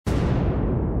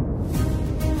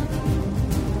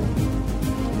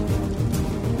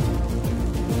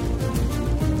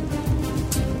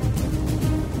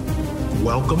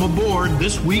Welcome aboard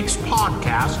this week's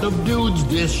podcast of Dudes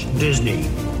Dish Disney.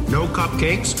 No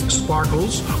cupcakes,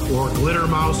 sparkles, or glitter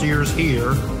mouse ears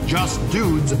here, just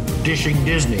dudes dishing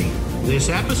Disney. This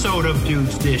episode of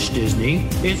Dudes Dish Disney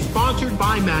is sponsored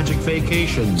by Magic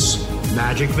Vacations.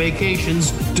 Magic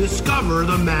Vacations, discover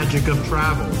the magic of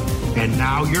travel. And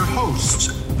now your hosts,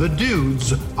 the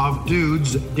dudes of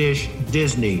Dudes Dish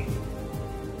Disney.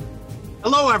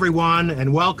 Hello everyone,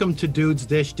 and welcome to Dudes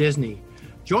Dish Disney.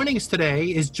 Joining us today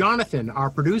is Jonathan, our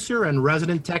producer and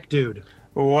resident tech dude.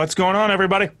 What's going on,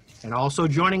 everybody? And also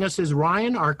joining us is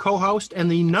Ryan, our co-host and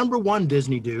the number one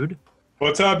Disney dude.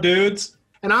 What's up, dudes?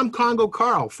 And I'm Congo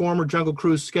Carl, former Jungle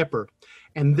Cruise skipper.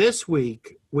 And this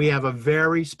week, we have a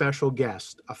very special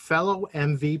guest, a fellow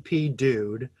MVP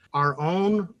dude, our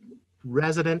own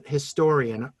resident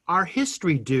historian, our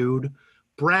history dude,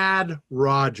 Brad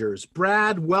Rogers.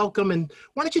 Brad, welcome. And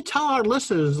why don't you tell our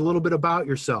listeners a little bit about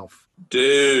yourself?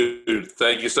 Dude,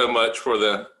 thank you so much for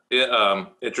the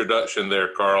introduction there,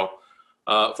 Carl.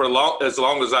 As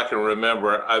long as I can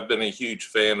remember, I've been a huge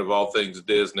fan of all things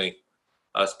Disney,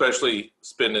 especially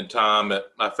spending time at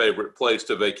my favorite place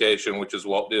to vacation, which is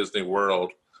Walt Disney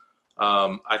World.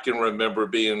 I can remember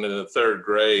being in the third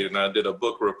grade, and I did a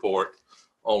book report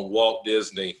on Walt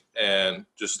Disney and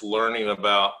just learning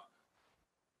about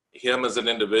him as an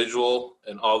individual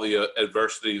and all the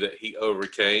adversity that he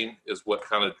overcame is what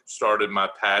kind of started my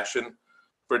passion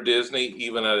for Disney,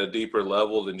 even at a deeper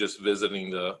level than just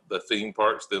visiting the theme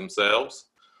parks themselves.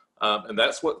 And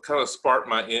that's what kind of sparked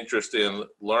my interest in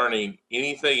learning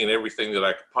anything and everything that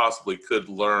I possibly could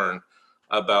learn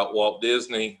about Walt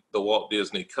Disney, the Walt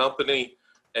Disney Company,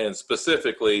 and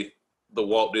specifically the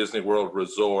Walt Disney World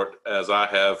Resort, as I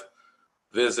have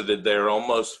visited there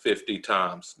almost 50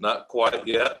 times. Not quite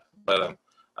yet, but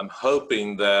I'm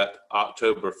hoping that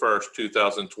October 1st,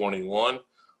 2021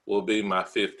 will be my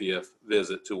 50th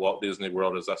visit to Walt Disney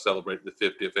World as I celebrate the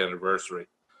 50th anniversary.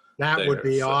 That would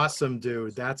be awesome,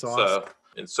 dude. That's awesome.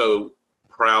 So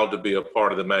proud to be a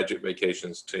part of the Magic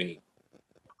Vacations team.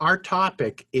 Our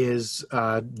topic is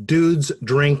Dudes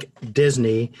Drink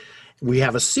Disney. We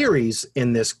have a series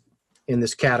in this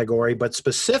category, but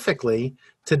specifically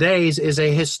today's is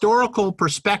a historical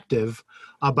perspective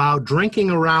about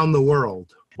drinking around the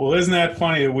world. Well, isn't that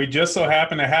funny? We just so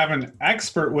happen to have an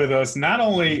expert with us. Not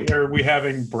only are we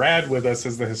having Brad with us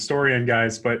as the historian,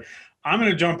 guys, but I'm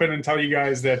going to jump in and tell you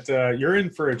guys that you're in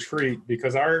for a treat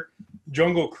because our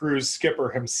Jungle Cruise skipper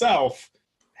himself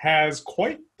has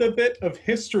quite the bit of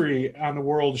history on the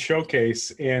World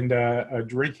Showcase and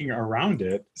drinking around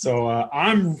it. So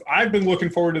I've been looking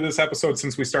forward to this episode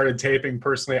since we started taping.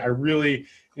 Personally, I really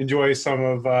enjoy some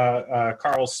of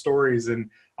Carl's stories, and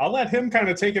I'll let him kind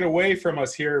of take it away from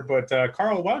us here. But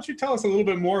Carl, why don't you tell us a little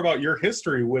bit more about your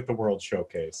history with the World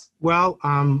Showcase? Well,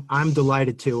 I'm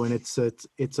delighted to, and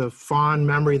it's a fond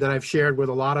memory that I've shared with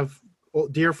a lot of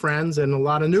dear friends and a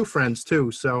lot of new friends too.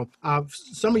 So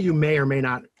some of you may or may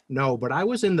not know, but I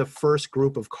was in the first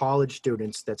group of college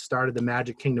students that started the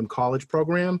Magic Kingdom College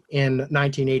program in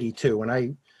 1982. And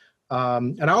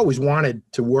I always wanted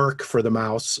to work for the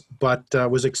Mouse, but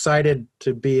was excited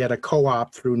to be at a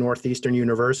co-op through Northeastern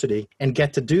University and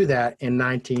get to do that in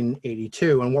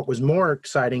 1982. And what was more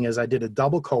exciting is I did a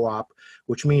double co-op,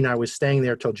 which means I was staying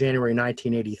there till January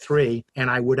 1983, and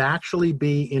I would actually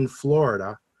be in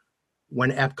Florida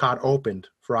when Epcot opened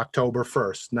for October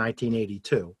 1st,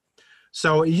 1982.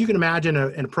 So you can imagine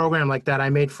in a program like that, I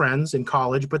made friends in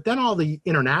college, but then all the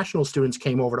international students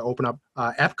came over to open up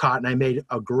Epcot, and I made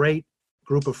a great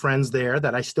group of friends there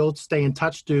that I still stay in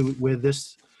touch with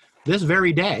this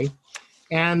very day.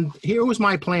 And here was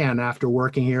my plan after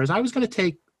working here is I was going to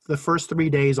take the first 3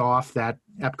 days off that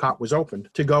Epcot was opened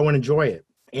to go and enjoy it.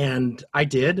 And I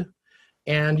did.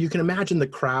 And you can imagine the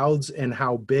crowds and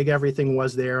how big everything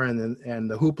was there and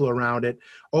the hoopla around it.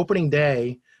 Opening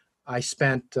day, I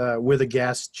spent with a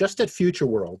guest just at Future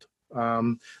World.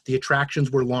 The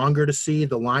attractions were longer to see.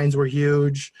 The lines were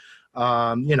huge.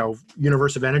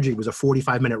 Universe of Energy was a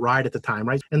 45-minute ride at the time,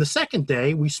 right? And the second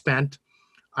day we spent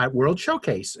at World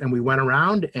Showcase, and we went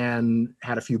around and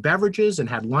had a few beverages and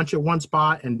had lunch at one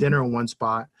spot and dinner in one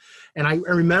spot. And I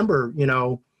remember,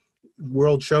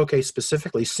 World Showcase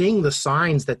specifically, seeing the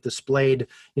signs that displayed,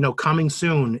 coming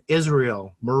soon,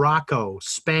 Israel, Morocco,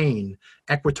 Spain,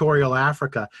 Equatorial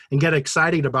Africa, and get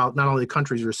excited about not only the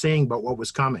countries we're seeing, but what was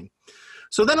coming.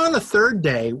 So then on the third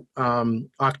day,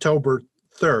 October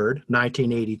 3rd,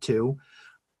 1982,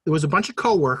 there was a bunch of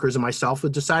coworkers and myself who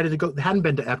decided to go, hadn't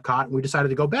been to Epcot, and we decided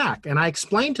to go back. And I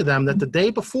explained to them that the day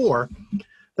before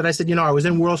that I said, I was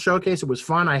in World Showcase, it was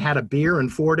fun. I had a beer in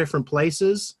 4 different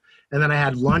places. And then I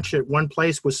had lunch at one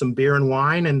place with some beer and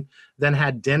wine, and then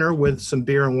had dinner with some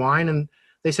beer and wine. And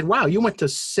they said, wow, you went to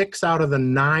 6 out of the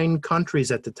 9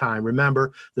 countries at the time.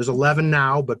 Remember, there's 11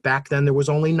 now, but back then there was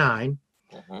only 9.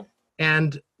 Mhm.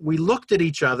 And we looked at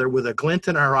each other with a glint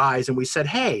in our eyes and we said,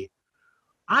 hey,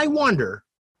 I wonder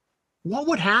what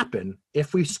would happen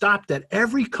if we stopped at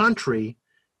every country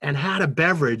and had a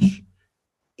beverage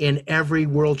in every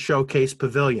World Showcase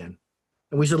pavilion.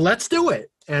 And we said, let's do it.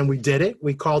 And we did it.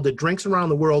 We called it Drinks Around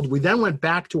the World. We then went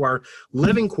back to our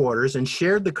living quarters and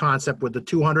shared the concept with the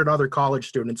 200 other college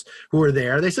students who were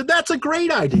there. They said, that's a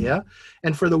great idea.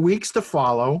 And for the weeks to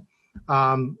follow,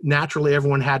 naturally,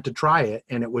 everyone had to try it,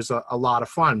 and it was a lot of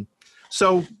fun.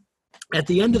 So at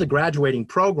the end of the graduating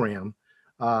program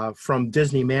from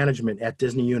Disney management at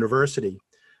Disney University,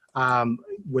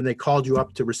 when they called you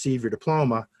up to receive your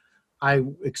diploma, I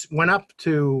went up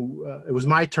to, it was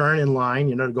my turn in line,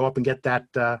 to go up and get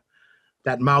that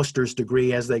Mouster's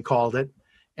degree, as they called it.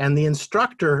 And the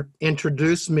instructor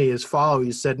introduced me as follows.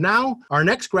 He said, now, our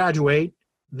next graduate,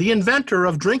 the inventor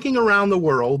of Drinking Around the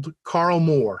World, Carl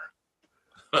Moore.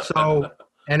 So,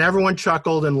 and everyone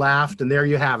chuckled and laughed, and there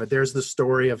you have it. There's the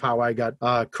story of how I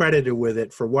got credited with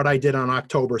it for what I did on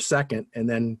October 2nd, and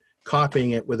then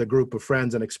copying it with a group of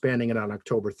friends and expanding it on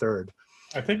October 3rd.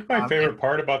 I think my favorite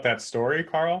part about that story,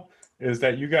 Carl, is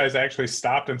that you guys actually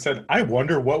stopped and said, I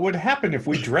wonder what would happen if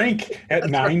we drank at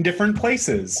 9 different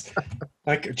places.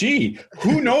 Like, gee,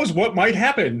 who knows what might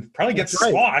happen? Probably get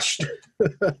sloshed.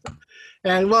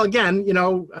 And well, again,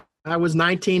 I was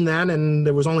 19 then, and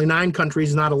there was only 9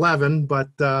 countries, not 11, but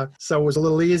so it was a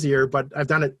little easier, but I've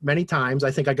done it many times. I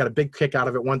think I got a big kick out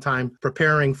of it one time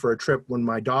preparing for a trip when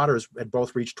my daughters had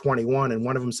both reached 21, and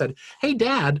one of them said, hey,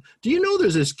 Dad, do you know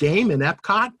there's this game in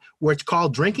Epcot where it's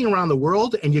called Drinking Around the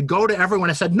World, and you go to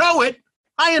everyone? I said, know it!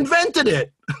 I invented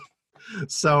it!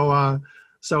 So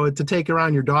to take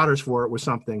around your daughters for it was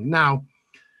something. Now,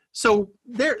 so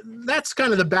that's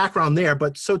kind of the background there,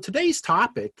 but so today's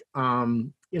topic,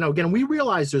 again, we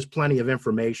realize there's plenty of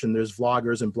information. There's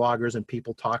vloggers and bloggers, and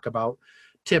people talk about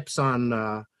tips on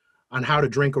how to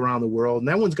drink around the world. And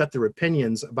everyone's got their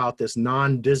opinions about this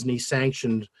non-Disney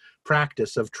sanctioned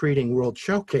practice of treating World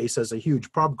Showcase as a huge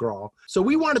pub crawl. So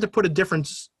we wanted to put a different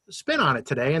spin on it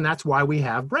today, and that's why we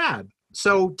have Brad.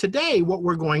 So today, what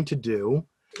we're going to do,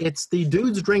 it's the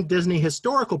Dudes Drink Disney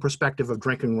historical perspective of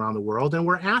drinking around the world. And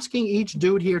we're asking each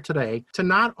dude here today to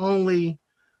not only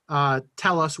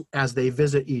tell us as they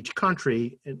visit each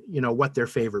country, what their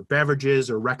favorite beverage is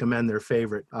or recommend their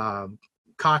favorite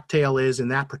cocktail is in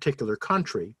that particular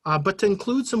country, but to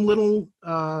include some little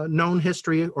known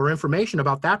history or information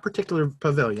about that particular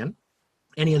pavilion,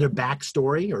 any other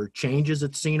backstory or changes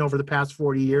it's seen over the past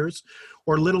 40 years,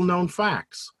 or little known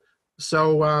facts.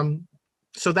 So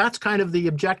that's kind of the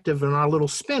objective in our little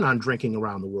spin on drinking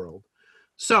around the world.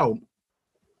 So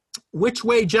which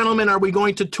way, gentlemen, are we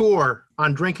going to tour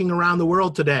on drinking around the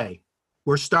world today?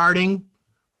 We're starting.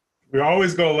 We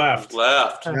always go left.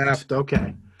 Left.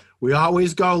 Okay. We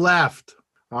always go left.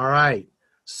 All right.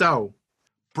 So,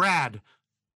 Brad,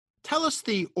 tell us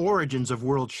the origins of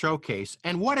World Showcase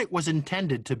and what it was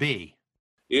intended to be.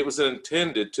 It was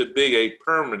intended to be a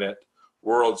permanent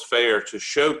World's Fair to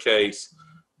showcase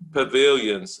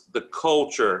pavilions, the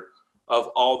culture of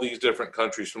all these different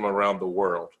countries from around the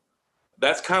world.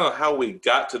 That's kind of how we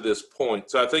got to this point.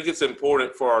 So I think it's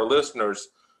important for our listeners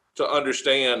to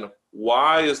understand,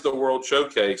 why is the World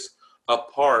Showcase a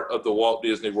part of the Walt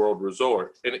Disney World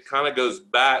Resort? And it kind of goes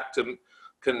back to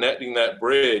connecting that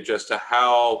bridge as to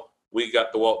how we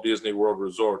got the Walt Disney World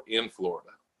Resort in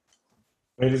Florida.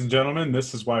 Ladies and gentlemen,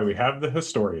 this is why we have the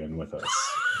historian with us.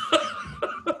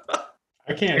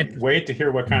 I can't wait to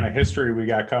hear what kind of history we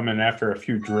got coming after a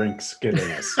few drinks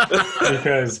getting us.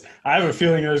 Because I have a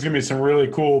feeling there's going to be some really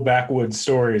cool backwoods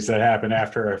stories that happen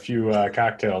after a few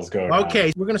cocktails go down.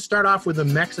 Okay, we're going to start off with the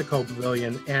Mexico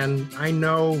Pavilion. And I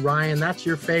know, Ryan, that's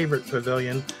your favorite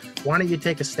pavilion. Why don't you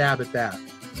take a stab at that?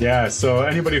 Yeah, so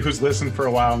anybody who's listened for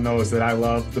a while knows that I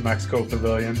love the Mexico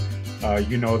Pavilion.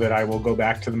 You know that I will go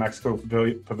back to the Mexico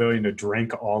Pavilion to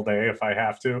drink all day if I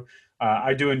have to.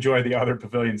 I do enjoy the other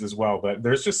pavilions as well, but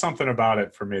there's just something about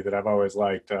it for me that I've always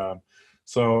liked.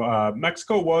 So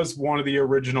Mexico was one of the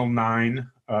original 9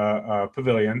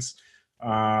 pavilions.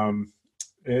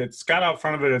 It's got out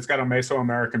front of it, it's got a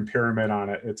Mesoamerican pyramid on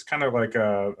it. It's kind of like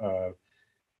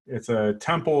it's a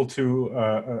temple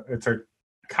to, it's a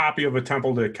copy of a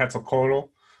temple to Quetzalcoatl,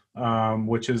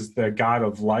 which is the god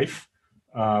of life,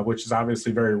 which is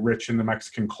obviously very rich in the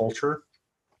Mexican culture.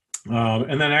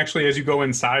 And then actually, as you go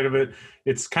inside of it,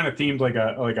 it's kind of themed like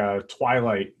a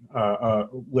twilight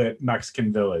lit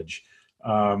Mexican village.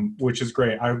 which is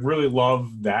great. I really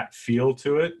love that feel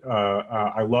to it.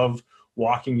 I love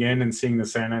walking in and seeing the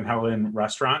San Angel Inn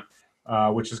restaurant,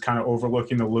 which is kind of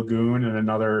overlooking the lagoon and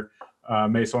another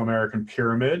Mesoamerican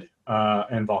pyramid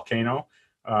and volcano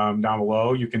down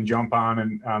below. You can jump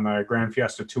on the Grand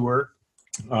Fiesta Tour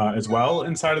as well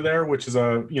inside of there, which is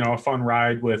a fun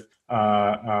ride with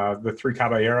the Three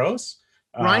Caballeros.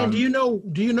 Ryan, do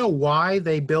you know why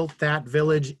they built that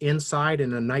village inside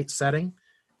in a night setting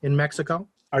in Mexico?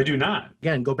 I do not.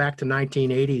 Again, go back to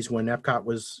 1980s when Epcot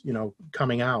was,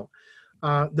 coming out.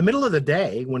 The middle of the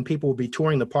day when people would be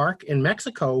touring the park in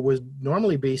Mexico would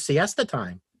normally be siesta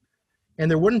time. And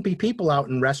there wouldn't be people out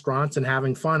in restaurants and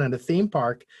having fun at a theme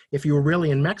park if you were really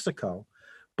in Mexico.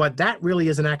 But that really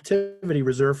is an activity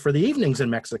reserved for the evenings in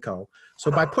Mexico.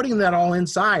 So by putting that all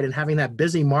inside and having that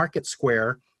busy market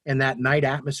square and that night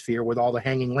atmosphere with all the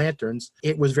hanging lanterns,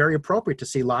 it was very appropriate to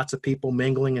see lots of people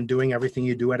mingling and doing everything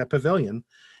you do at a pavilion,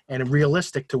 and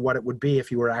realistic to what it would be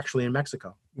if you were actually in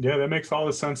Mexico. Yeah, that makes all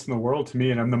the sense in the world to me.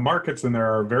 And the markets in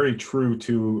there are very true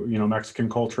to, Mexican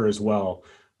culture as well,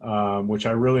 which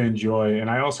I really enjoy. And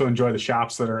I also enjoy the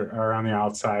shops that are on the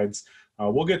outsides.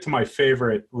 We'll get to my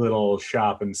favorite little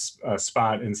shop and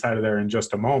spot inside of there in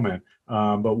just a moment.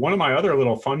 But one of my other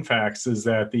little fun facts is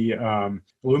that the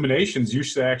illuminations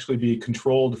used to actually be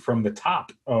controlled from the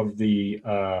top of the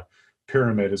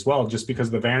pyramid as well, just because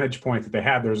of the vantage point that they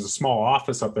had. There's a small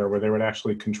office up there where they would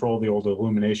actually control the old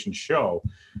illumination show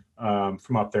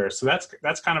from up there. So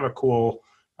that's kind of a cool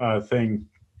thing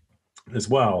as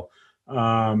well.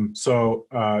 I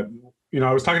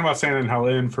was talking about San Angel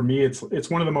Inn. For me, it's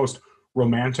one of the most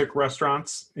romantic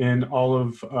restaurants in all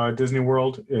of Disney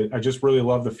World. I just really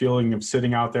love the feeling of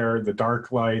sitting out there, the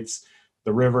dark lights,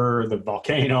 the river, the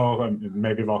volcano.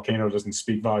 Maybe volcano doesn't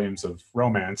speak volumes of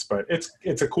romance, but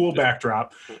it's a cool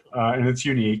backdrop and it's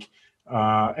unique.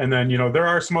 And then, there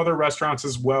are some other restaurants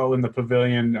as well in the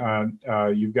pavilion.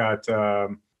 You've got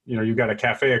a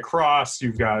cafe across,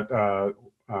 you've got a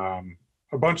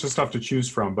bunch of stuff to choose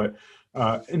from. But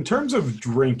in terms of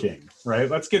drinking,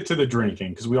 right, let's get to the drinking,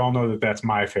 because we all know that that's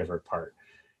my favorite part.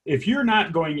 If you're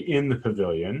not going in the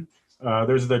pavilion,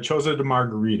 there's the Choza de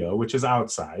Margarita, which is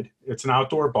outside. It's an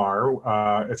outdoor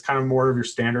bar. It's kind of more of your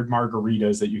standard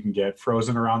margaritas that you can get,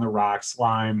 frozen around the rocks,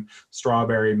 lime,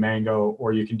 strawberry, mango,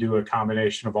 or you can do a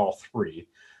combination of all three.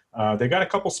 They got a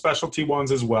couple specialty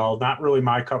ones as well. Not really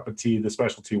my cup of tea, the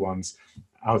specialty ones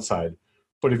outside.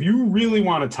 But if you really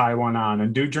want to tie one on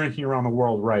and do drinking around the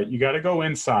world right, you got to go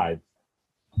inside.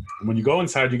 And when you go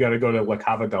inside, you got to go to La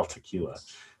Cava del Tequila.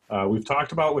 We've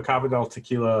talked about La Cava del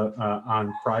Tequila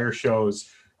on prior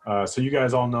shows. So you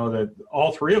guys all know that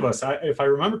all three of us, if I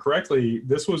remember correctly,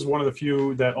 this was one of the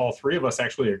few that all three of us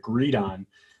actually agreed on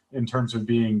in terms of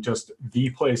being just the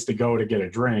place to go to get a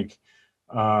drink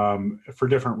for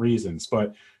different reasons.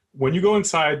 But when you go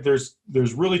inside, there's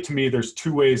really, to me, there's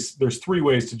three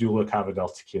ways to do La Cava del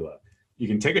Tequila. You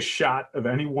can take a shot of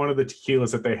any one of the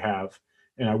tequilas that they have.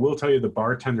 And I will tell you, the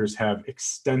bartenders have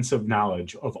extensive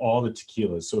knowledge of all the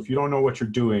tequilas. So if you don't know what you're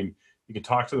doing, you can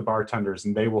talk to the bartenders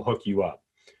and they will hook you up.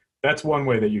 That's one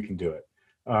way that you can do it.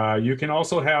 You can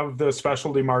also have the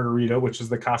specialty margarita, which is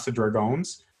the Casa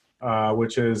Dragones,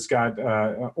 which has got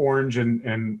orange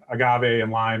and agave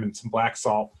and lime and some black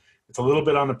salt. It's a little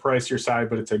bit on the pricier side,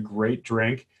 but it's a great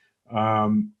drink.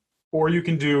 Or you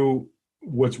can do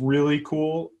what's really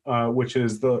cool, which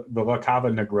is the La Cava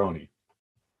Negroni.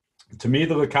 To me,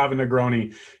 the La Cava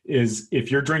Negroni is,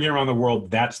 if you're drinking around the world,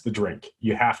 that's the drink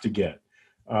you have to get.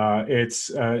 It's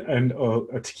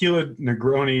a tequila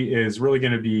Negroni is really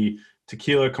going to be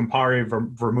tequila, Campari,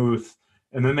 vermouth,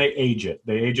 and then they age it.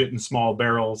 They age it in small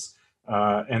barrels.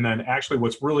 And then actually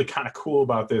what's really kind of cool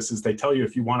about this is they tell you,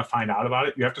 if you want to find out about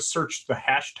it, you have to search the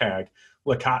hashtag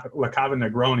La Cava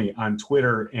Negroni on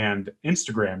Twitter and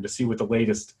Instagram to see what the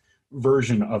latest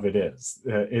version of it is.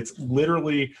 It's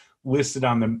literally listed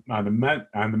on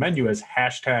the menu as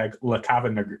hashtag La Cava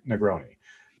Negroni.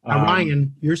 Now,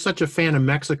 Ryan, you're such a fan of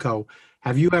Mexico.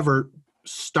 Have you ever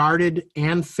started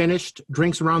and finished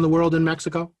drinks around the world in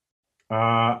Mexico?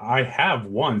 I have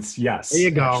once, yes. There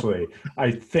you go. Actually,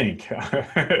 I think.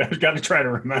 I've got to try to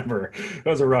remember. It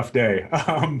was a rough day.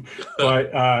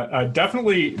 But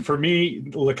definitely for me,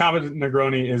 La Cava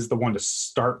Negroni is the one to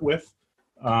start with.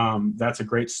 That's a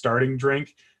great starting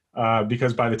drink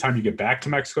because by the time you get back to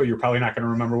Mexico, you're probably not going to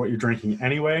remember what you're drinking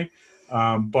anyway.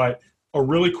 But a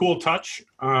really cool touch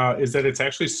is that it's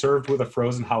actually served with a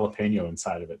frozen jalapeno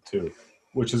inside of it too,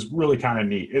 which is really kind of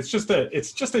neat. It's just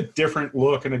a different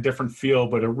look and a different feel,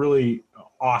 but a really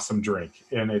awesome drink,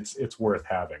 and it's worth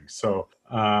having. So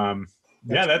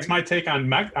Yeah, that's my take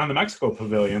on on the Mexico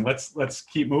Pavilion. Let's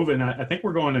keep moving. I think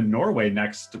we're going to Norway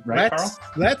next, right, Carl?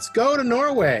 Let's go to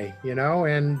Norway,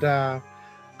 and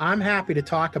I'm happy to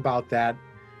talk about that.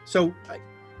 So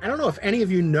I don't know if any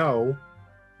of you know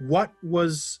what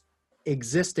was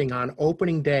existing on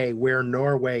opening day where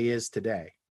Norway is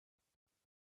today.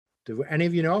 Do any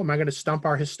of you know? Am I going to stump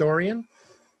our historian?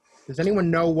 Does anyone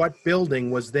know what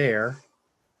building was there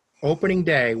opening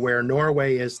day where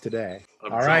Norway is today?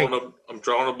 I'm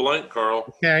drawing a blank, Carl.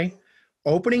 Okay.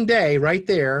 Opening day right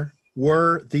there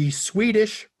were the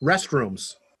Swedish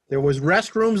restrooms. There was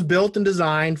restrooms built and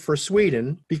designed for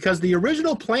Sweden because the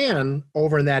original plan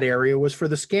over in that area was for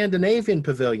the Scandinavian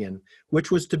Pavilion,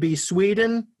 which was to be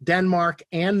Sweden, Denmark,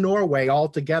 and Norway all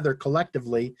together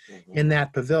collectively in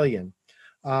that pavilion.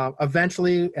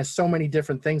 Eventually, as so many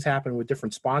different things happened with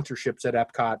different sponsorships at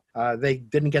Epcot, they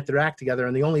didn't get their act together,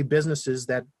 and the only businesses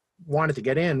that wanted to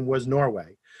get in was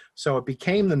Norway. So it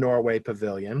became the Norway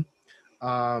Pavilion,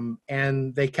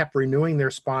 and they kept renewing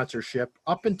their sponsorship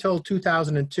up until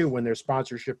 2002 when their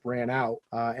sponsorship ran out,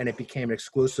 and it became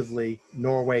exclusively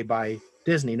Norway by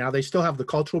Disney. Now, they still have the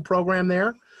cultural program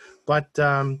there, but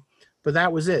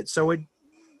that was it. So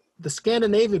the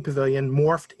Scandinavian Pavilion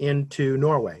morphed into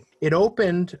Norway. It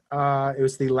opened, it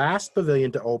was the last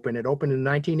pavilion to open. It opened in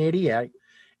 1988.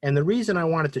 And the reason I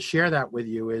wanted to share that with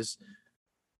you is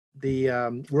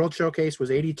the World Showcase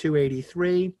was 82,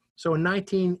 83. So in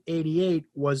 1988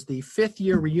 was the 5th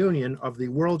year reunion of the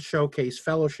World Showcase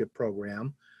Fellowship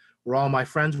Program, where all my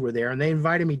friends were there. And they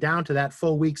invited me down to that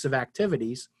full weeks of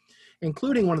activities,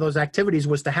 including one of those activities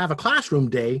was to have a classroom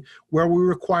day where we were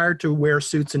required to wear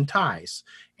suits and ties.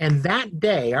 And that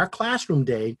day, our classroom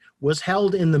day, was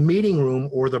held in the meeting room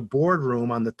or the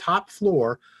boardroom on the top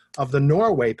floor of the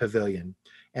Norway Pavilion.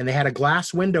 And they had a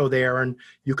glass window there, and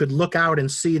you could look out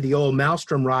and see the old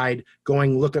Maelstrom ride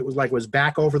going, it was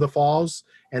back over the falls,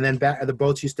 and then the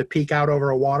boats used to peek out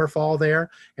over a waterfall there.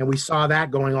 And we saw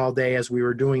that going all day as we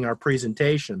were doing our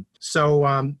presentation.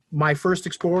 So my first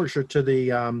exposure to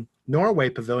the Norway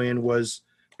Pavilion was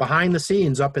behind the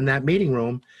scenes up in that meeting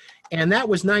room. And that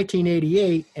was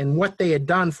 1988. And what they had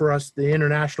done for us, the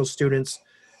international students,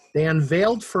 they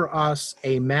unveiled for us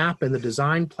a map and the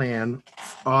design plan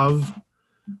of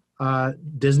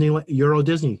Euro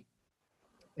Disney.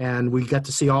 And we got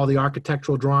to see all the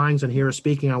architectural drawings and hear us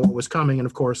speaking on what was coming. And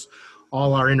of course,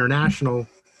 all our international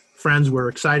friends were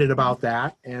excited about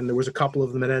that. And there was a couple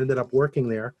of them that ended up working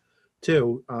there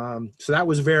too. So that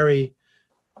was very,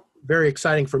 very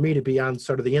exciting for me to be on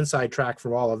sort of the inside track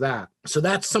for all of that. So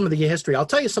that's some of the history. I'll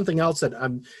tell you something else that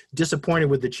I'm disappointed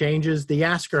with the changes. The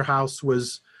Asker House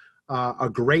was a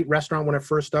great restaurant when it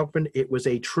first opened. It was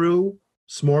a true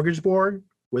smorgasbord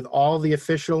with all the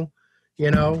official,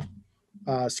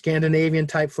 Scandinavian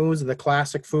type foods, the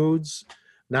classic foods,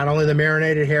 not only the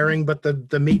marinated herring, but the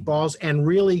meatballs and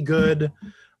really good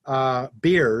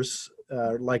beers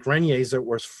like Renier's that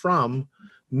was from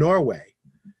Norway.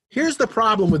 Here's the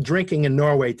problem with drinking in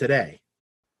Norway today.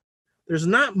 There's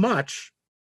not much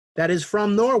that is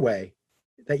from Norway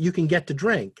that you can get to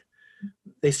drink.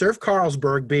 They serve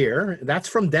Carlsberg beer, that's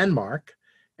from Denmark,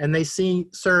 and they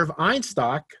serve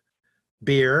Einstök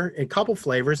beer in a couple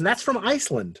flavors, and that's from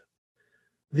Iceland.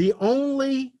 The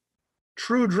only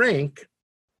true drink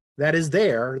that is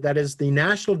there, that is the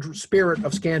national spirit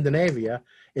of Scandinavia,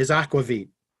 is aquavit.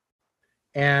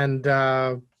 And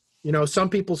some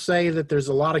people say that there's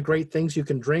a lot of great things you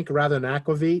can drink rather than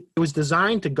aquavit. It was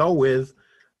designed to go with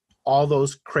all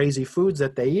those crazy foods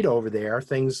that they eat over there,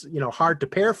 things, hard to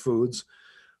pair foods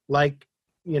like,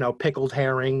 pickled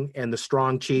herring and the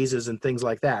strong cheeses and things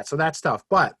like that. So that's tough.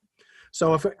 But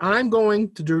so if I'm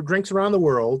going to do drinks around the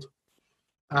world,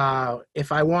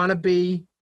 if I want to be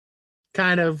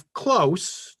kind of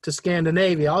close to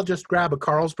Scandinavia, I'll just grab a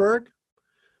Carlsberg.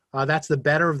 That's the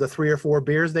better of the 3 or 4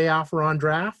 beers they offer on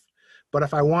draft. But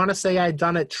if I want to say I'd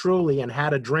done it truly and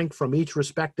had a drink from each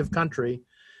respective country,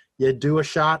 you do a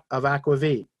shot of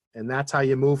aquavit, and that's how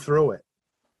you move through it.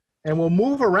 And we'll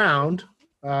move around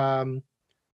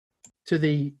to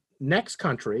the next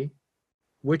country,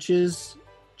 which is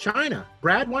China.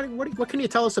 Brad, what can you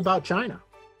tell us about China?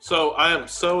 So I am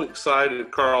so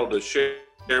excited, Carl, to share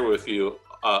with you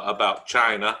about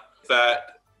China.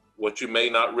 That what you may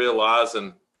not realize,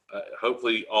 and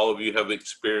hopefully all of you have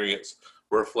experienced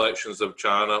Reflections of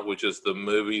China, which is the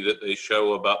movie that they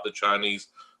show about the Chinese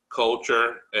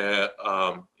culture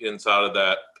inside of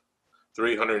that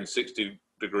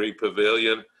 360-degree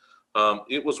pavilion.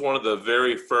 It was one of the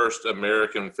very first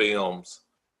American films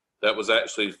that was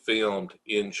actually filmed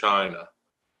in China.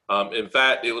 In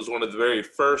fact, it was one of the very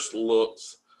first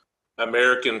looks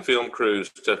American film crews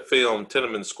to film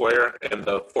Tiananmen Square and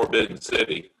the Forbidden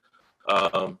City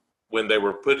when they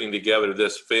were putting together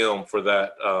this film for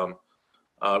that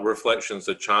Reflections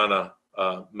of China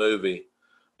movie.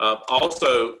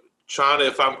 Also, China,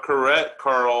 if I'm correct,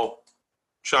 Carl,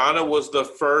 China was the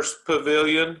first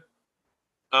pavilion.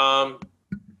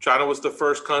 China was the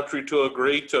first country to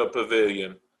agree to a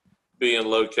pavilion being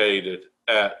located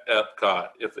at Epcot,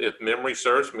 if memory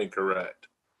serves me correct.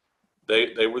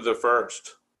 They were the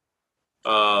first.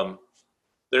 I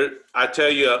tell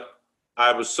you,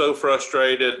 I was so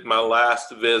frustrated. My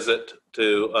last visit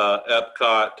to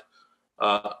Epcot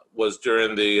was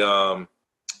during the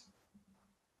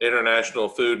International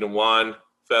Food and Wine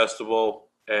Festival,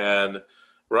 and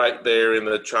right there in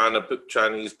the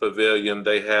Chinese pavilion,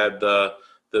 they had the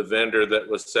vendor that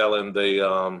was selling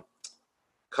the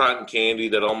cotton candy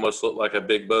that almost looked like a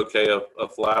big bouquet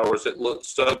of flowers. It looked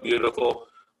so beautiful,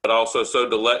 but also so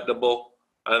delectable.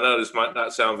 I know this might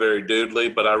not sound very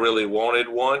doodly, but I really wanted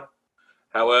one.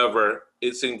 However,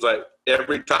 it seems like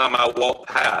every time I walked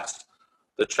past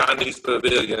the Chinese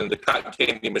pavilion, the cotton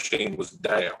candy machine was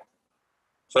down.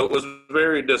 So it was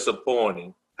very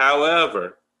disappointing.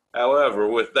 However,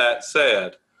 with that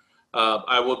said,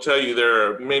 I will tell you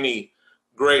there are many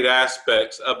great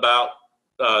aspects about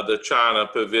the China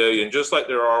pavilion, just like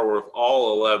there are with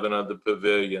all 11 of the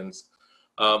pavilions.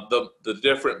 The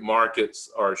different markets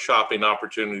are shopping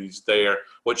opportunities there.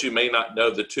 What you may not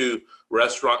know, the two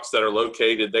restaurants that are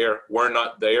located there were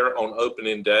not there on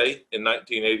opening day in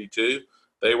 1982.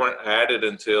 They weren't added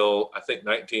until, I think,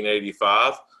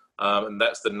 1985. And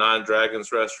that's the Nine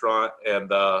Dragons restaurant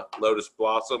and Lotus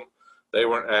Blossom. They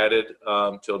weren't added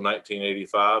till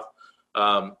 1985.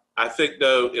 I think,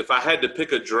 though, if I had to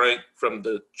pick a drink from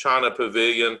the China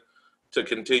Pavilion to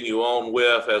continue on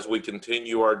with as we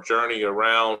continue our journey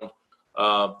around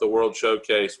the World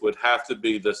Showcase, would have to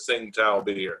be the Tsingtao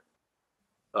beer.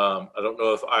 I don't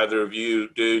know if either of you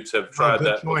dudes have tried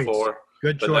that before,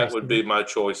 but that would be my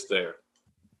choice there.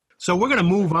 So we're going to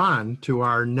move on to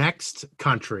our next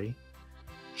country,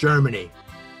 Germany,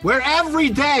 where every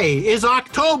day is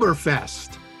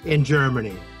Oktoberfest in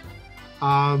Germany.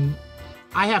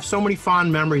 I have so many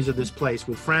fond memories of this place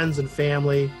with friends and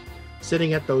family,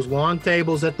 sitting at those long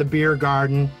tables at the beer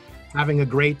garden, having a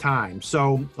great time.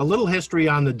 So a little history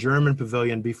on the German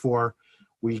pavilion before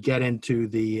we get into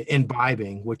the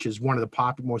imbibing, which is one of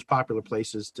the most popular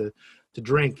places to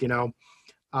drink.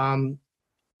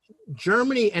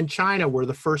 Germany and China were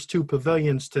the first two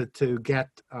pavilions to get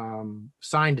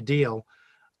signed a deal.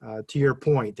 To your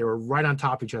point, they were right on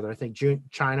top of each other. I think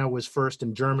China was first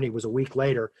and Germany was a week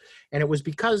later. And it was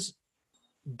because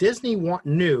Disney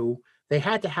knew they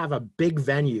had to have a big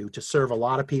venue to serve a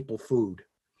lot of people food.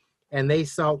 And they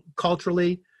saw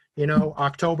culturally,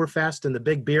 Oktoberfest and the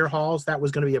big beer halls, that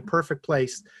was going to be a perfect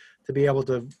place to be able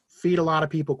to feed a lot of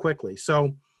people quickly.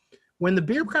 So when the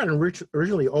beer garden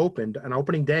originally opened, on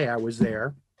opening day, I was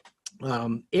there.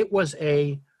 It was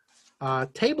a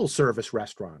table service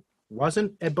restaurant. It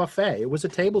wasn't a buffet. It was a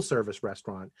table service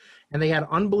restaurant. And they had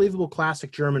unbelievable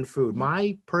classic German food.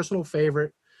 My personal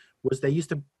favorite was they used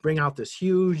to bring out this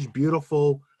huge,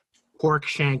 beautiful pork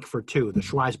shank for two, the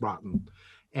Schweissbraten,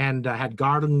 and had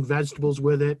garden vegetables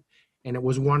with it. And it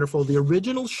was wonderful. The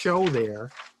original show there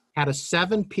had a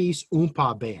 7-piece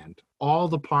Oompa band. All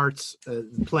the parts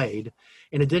played,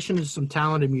 in addition to some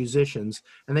talented musicians.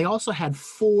 And they also had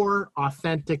 4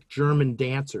 authentic German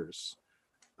dancers.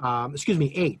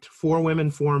 8, 4 women,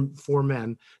 4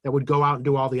 men that would go out and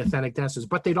do all the authentic dances.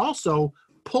 But they'd also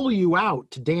pull you out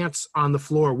to dance on the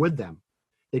floor with them.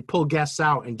 They'd pull guests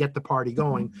out and get the party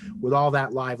going with all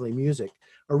that lively music.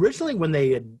 Originally, when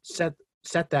they had set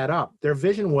that up, their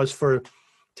vision was to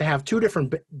have 2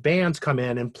 different bands come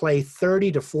in and play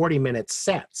 30 to 40-minute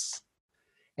sets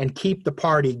and keep the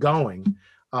party going.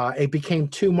 It became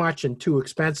too much and too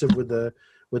expensive with the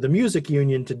music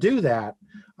union to do that.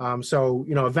 So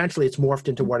eventually it's morphed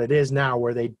into what it is now,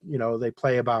 where they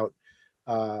play about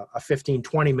a 15,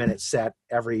 20-minute set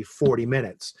every 40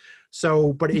 minutes.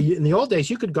 So, but in the old days,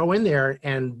 you could go in there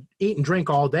and eat and drink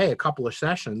all day, a couple of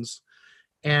sessions,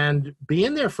 and be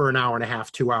in there for an hour and a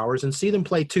half, 2 hours, and see them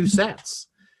play 2 sets.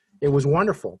 It was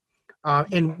wonderful.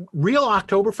 And real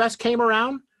Oktoberfest came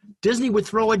around, Disney would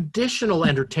throw additional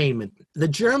entertainment.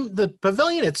 The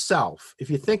pavilion itself, if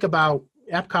you think about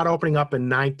Epcot opening up in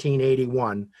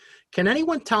 1981, can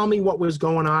anyone tell me what was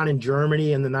going on in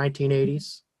Germany in the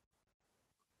 1980s?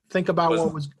 Think about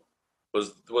what was...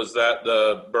 Was that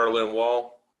the Berlin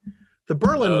Wall? The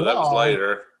Berlin Wall that was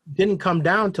later. Didn't come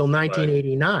down till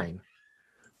 1989. Right.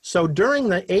 So during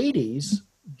the 80s,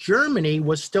 Germany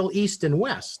was still East and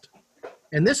West.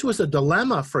 And this was a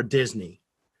dilemma for Disney.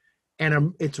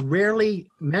 And it's rarely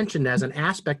mentioned as an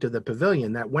aspect of the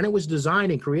pavilion that when it was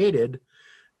designed and created,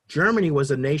 Germany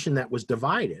was a nation that was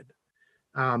divided.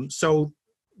 So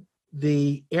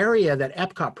the area that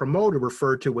Epcot promoted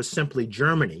referred to was simply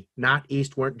Germany, not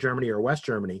East Germany or West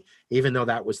Germany, even though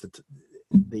that was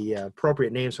the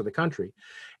appropriate names for the country.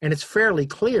 And it's fairly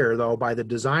clear, though, by the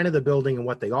design of the building and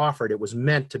what they offered, it was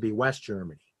meant to be West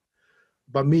Germany.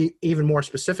 But even more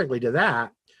specifically to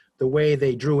that, the way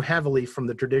they drew heavily from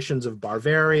the traditions of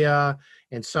Bavaria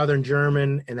and Southern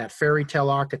German and that fairy tale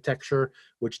architecture,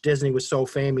 which Disney was so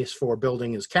famous for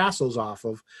building his castles off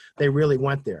of, they really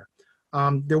went there.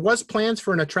 There was plans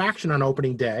for an attraction on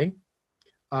opening day,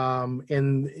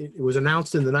 and it was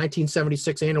announced in the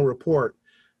 1976 annual report,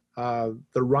 the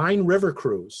Rhine River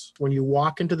Cruise. When you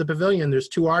walk into the pavilion, there's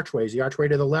two archways. The archway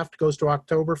to the left goes to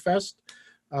Oktoberfest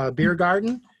beer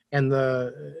garden, and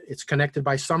it's connected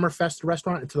by Summerfest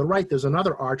restaurant. And to the right, there's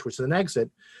another arch, which is an exit.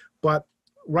 But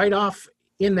right off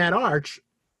in that arch,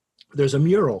 there's a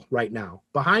mural right now.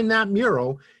 Behind that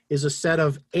mural is a set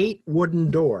of 8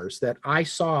 wooden doors that I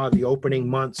saw the opening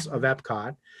months of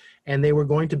Epcot, and they were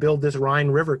going to build this Rhine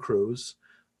River Cruise,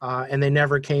 and they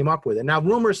never came up with it. Now,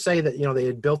 rumors say that, they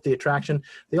had built the attraction.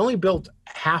 They only built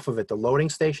half of it, the loading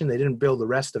station. They didn't build the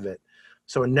rest of it,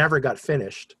 so it never got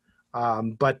finished.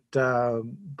 But they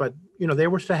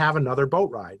were to have another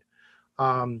boat ride.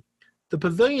 The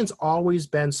pavilion's always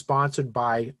been sponsored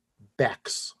by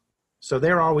Beck's. So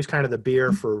they're always kind of the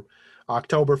beer for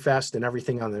Oktoberfest and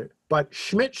everything on there. But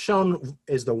Schmidt-Schon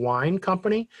is the wine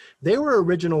company. They were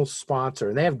original sponsor,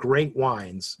 and they have great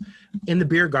wines. In the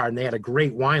beer garden, they had a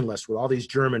great wine list with all these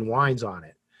German wines on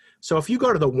it. So if you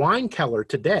go to the wine cellar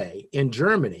today in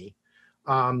Germany,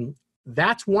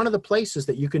 that's one of the places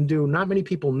that you can do. Not many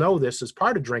people know this as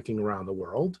part of drinking around the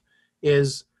world,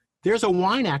 is there's a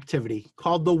wine activity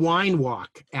called the Wine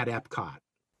Walk at Epcot.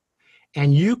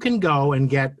 And you can go and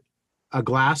get a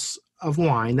glass of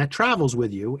wine that travels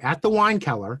with you at the wine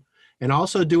cellar, and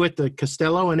also do it the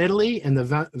Castello in Italy and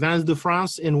the Vins de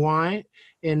France in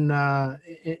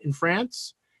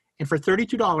France. And for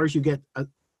 $32, you get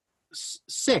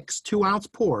 6 2-ounce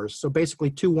pours. So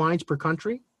basically 2 wines per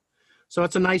country. So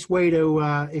it's a nice way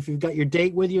to, if you've got your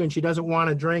date with you and she doesn't want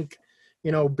to drink,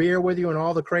 beer with you and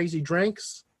all the crazy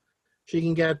drinks, she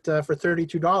can get, for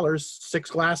 $32,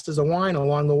 6 glasses of wine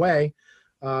along the way,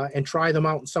 and try them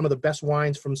out in some of the best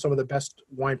wines from some of the best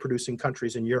wine-producing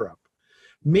countries in Europe.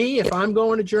 Me, if I'm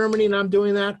going to Germany and I'm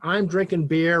doing that, I'm drinking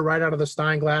beer right out of the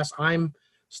Stein glass. I'm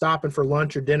stopping for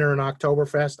lunch or dinner in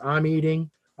Oktoberfest. I'm eating.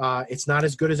 It's not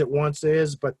as good as it once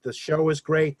is, but the show is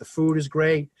great. The food is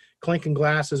great. Clinking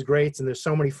glass is great, and there's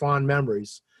so many fond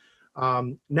memories.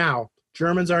 Now,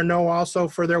 Germans are known also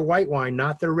for their white wine,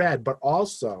 not their red, but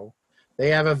also they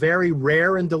have a very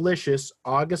rare and delicious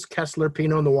August Kessler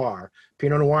Pinot Noir.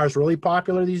 Pinot Noir is really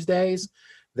popular these days.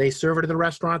 They serve it at the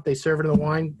restaurant. They serve it in the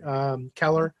wine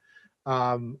cellar.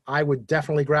 I would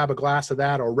definitely grab a glass of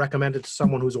that or recommend it to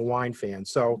someone who's a wine fan.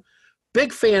 So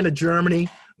big fan of Germany.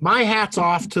 My hat's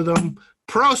off to them.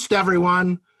 Prost,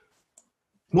 everyone.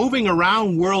 Moving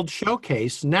around World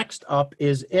Showcase, next up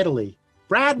is Italy.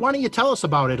 Brad, why don't you tell us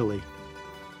about Italy?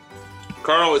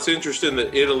 Carl, it's interesting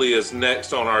that Italy is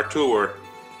next on our tour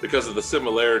because of the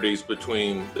similarities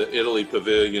between the Italy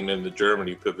Pavilion and the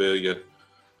Germany Pavilion.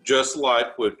 Just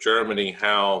like with Germany,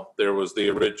 how there was the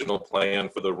original plan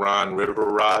for the Rhine River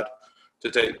Ride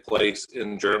to take place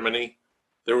in Germany,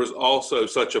 there was also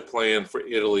such a plan for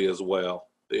Italy as well.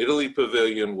 The Italy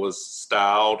Pavilion was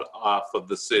styled off of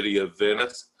the city of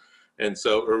Venice. And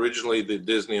so originally the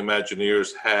Disney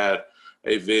Imagineers had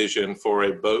a vision for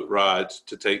a boat ride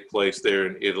to take place there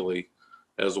in Italy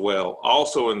as well.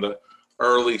 Also in the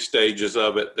early stages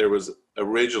of it, there was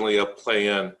originally a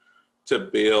plan to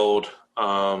build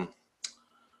a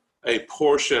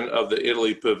portion of the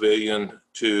Italy Pavilion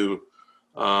to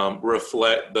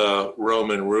reflect the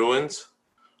Roman ruins.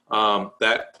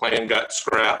 That plan got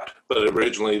scrapped, but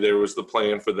originally there was the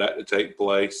plan for that to take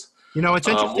place. It's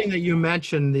interesting that you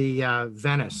mentioned the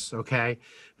Venice, okay?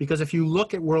 Because if you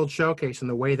look at World Showcase and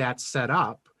the way that's set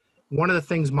up, one of the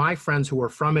things my friends who are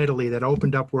from Italy that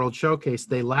opened up World Showcase,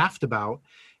 they laughed about,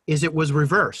 is it was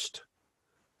reversed.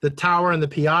 The tower and the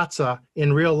piazza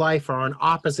in real life are on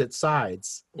opposite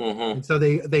sides. Mm-hmm. And so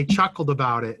they chuckled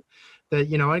about it.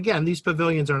 That, again, these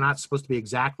pavilions are not supposed to be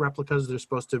exact replicas. They're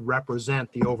supposed to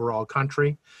represent the overall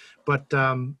country. But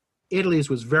Italy's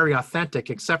was very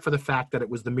authentic, except for the fact that it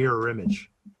was the mirror image.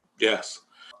 Yes.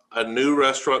 A new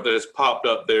restaurant that has popped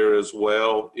up there as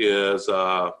well is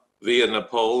Via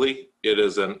Napoli. It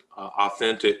is an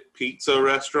authentic pizza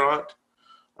restaurant.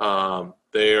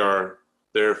 They are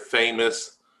They're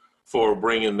famous for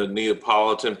bringing the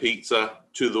Neapolitan pizza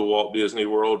to the Walt Disney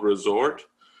World Resort.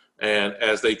 And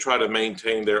as they try to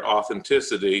maintain their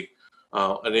authenticity,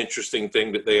 an interesting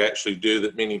thing that they actually do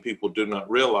that many people do not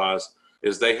realize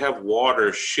is they have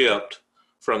water shipped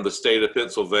from the state of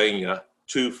Pennsylvania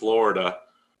to Florida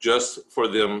just for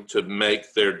them to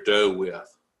make their dough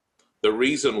with. The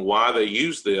reason why they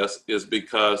use this is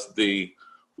because the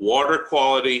water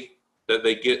quality that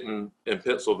they get in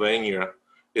Pennsylvania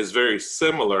is very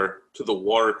similar to the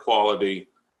water quality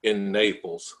in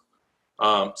Naples.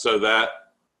 So that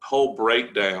whole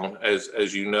breakdown,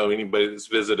 as you know, anybody that's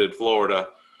visited Florida,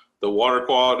 the water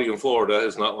quality in Florida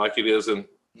is not like it is in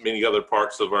many other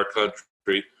parts of our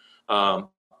country.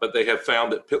 But they have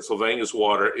found that Pennsylvania's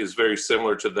water is very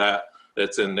similar to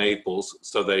that's in Naples.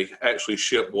 So they actually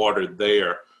ship water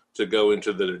there to go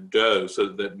into the dough so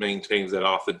that maintains that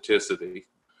authenticity.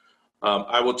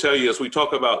 I will tell you, as we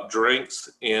talk about drinks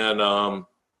in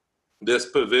this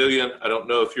pavilion, I don't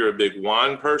know if you're a big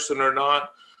wine person or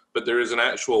not, but there is an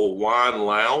actual wine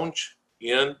lounge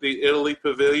in the Italy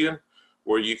pavilion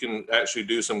where you can actually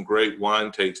do some great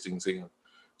wine tastings in.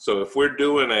 So if we're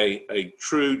doing a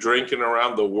true drinking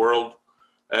around the world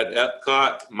at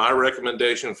Epcot, my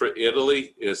recommendation for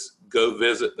Italy is go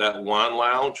visit that wine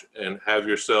lounge and have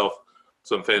yourself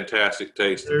some fantastic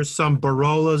tasting. There's some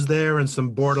Barolas there and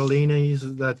some Bordolinis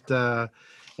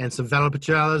and some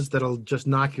Valpolicellas that'll just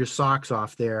knock your socks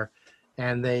off there.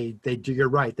 And they do, you're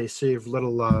right, they serve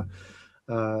little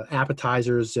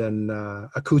appetizers and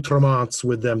accoutrements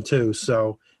with them too.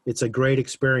 So it's a great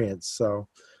experience. So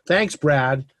thanks,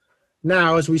 Brad.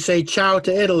 Now, as we say ciao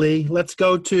to Italy, let's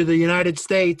go to the United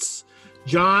States.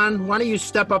 John, why don't you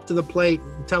step up to the plate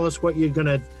and tell us what you're going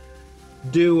to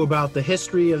do about the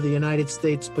history of the United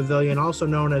States Pavilion, also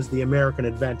known as the American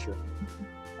Adventure.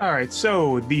 All right,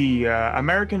 so the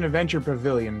American Adventure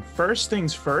Pavilion. First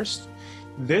things first,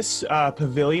 this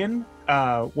pavilion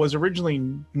was originally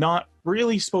not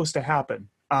really supposed to happen.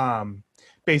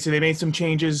 Basically, they made some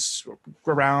changes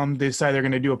around. They decided they're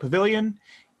going to do a pavilion,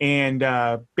 and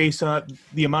based on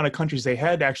the amount of countries they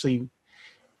had, actually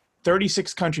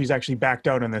 36 countries actually backed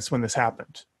out on this when this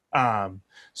happened.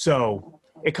 So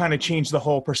it kind of changed the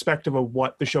whole perspective of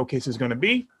what the showcase is going to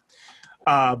be.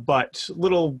 But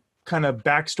little kind of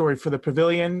backstory for the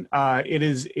pavilion. It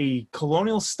is a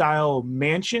colonial style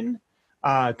mansion,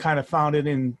 kind of founded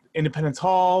in Independence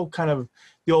Hall, kind of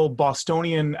the old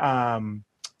Bostonian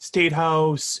State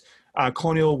House,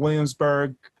 Colonial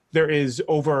Williamsburg. There is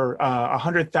over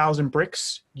 100,000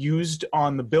 bricks used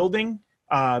on the building,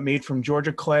 made from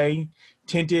Georgia clay,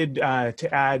 tinted to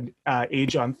add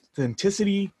age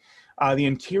authenticity. The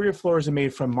interior floors are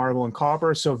made from marble and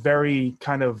copper, so very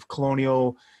kind of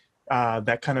colonial,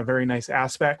 that kind of very nice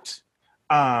aspect.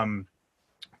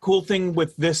 Cool thing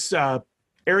with this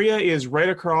area is right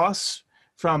across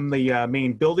from the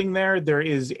main building there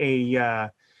is a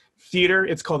theater.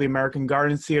 It's called the American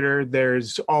Garden Theater.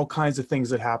 There's all kinds of things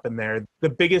that happen there. The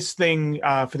biggest thing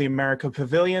for the America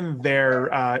Pavilion,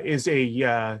 there is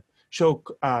a show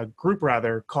group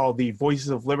called the Voices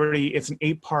of Liberty. It's an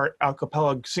 8-part a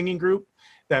cappella singing group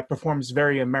that performs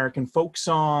very American folk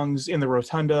songs in the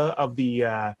rotunda of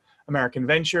the American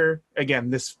Venture. Again,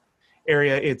 this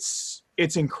area, it's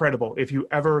incredible. If you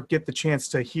ever get the chance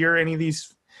to hear any of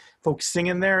these folks sing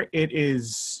in there, it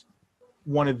is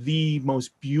one of the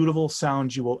most beautiful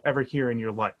sounds you will ever hear in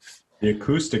your life. The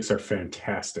acoustics are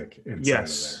fantastic inside of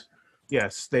there.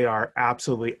 Yes, they are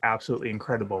absolutely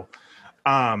incredible.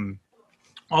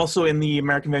 Also in the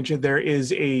American Venture, there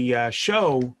is a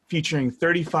show featuring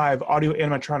 35 audio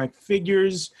animatronic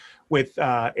figures with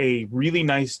a really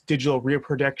nice digital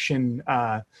reproduction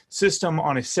system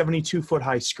on a 72-foot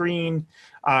high screen.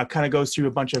 Kind of goes through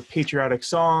a bunch of patriotic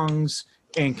songs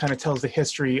and kind of tells the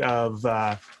history of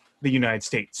the United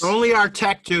States. Only our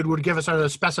tech dude would give us the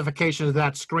specifications of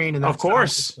that screen. And that of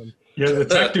course. Yeah, the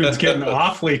tech dude's getting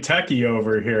awfully techie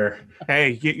over here.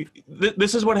 Hey,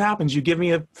 this is what happens. You give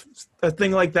me a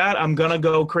thing like that, I'm going to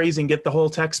go crazy and get the whole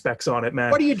tech specs on it, man.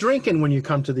 What are you drinking when you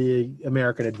come to the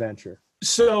American Adventure?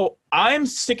 So I'm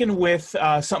sticking with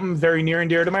something very near and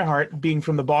dear to my heart. Being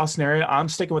from the Boston area, I'm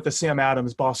sticking with the Sam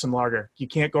Adams Boston Lager. You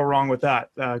can't go wrong with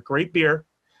that. Great beer.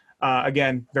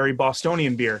 Again, very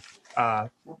Bostonian beer.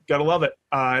 Gotta love it.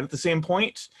 At the same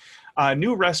point, a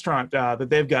new restaurant that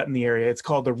they've got in the area. It's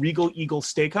called the Regal Eagle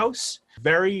Steakhouse.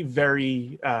 Very,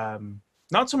 very,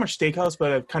 not so much steakhouse,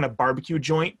 but a kind of barbecue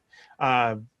joint.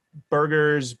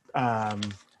 Burgers,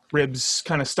 ribs,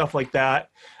 kind of stuff like that.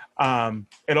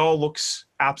 It all looks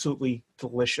absolutely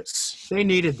delicious. They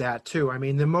needed that too. I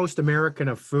mean, the most American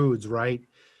of foods, right,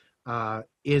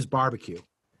 is barbecue.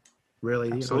 Really,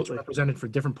 it's Absolutely. represented for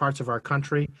different parts of our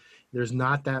country. There's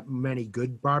not that many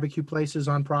good barbecue places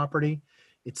on property.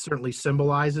 It certainly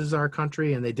symbolizes our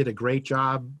country, and they did a great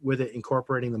job with it,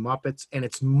 incorporating the Muppets. And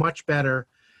it's much better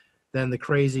than the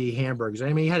crazy hamburgers.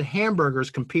 I mean, you had hamburgers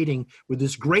competing with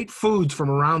this great foods from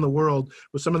around the world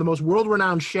with some of the most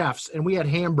world-renowned chefs, and we had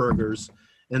hamburgers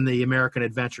in the American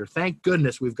Adventure. Thank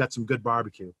goodness we've got some good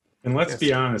barbecue. And let's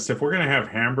be honest, if we're going to have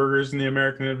hamburgers in the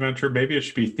American Adventure, maybe it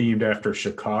should be themed after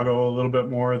Chicago a little bit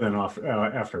more than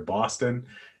after Boston.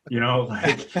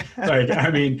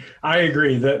 I mean, I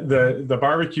agree that the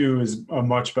barbecue is a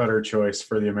much better choice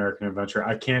for the American Adventure.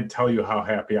 I can't tell you how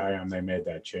happy I am they made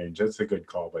that change. That's a good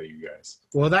call by you guys.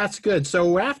 Well, that's good.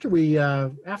 So after we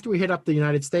hit up the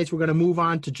United States, we're going to move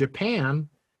on to Japan.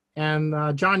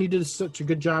 And John, you did such a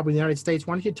good job with the United States.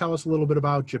 Why don't you tell us a little bit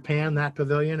about Japan, that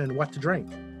pavilion, and what to drink?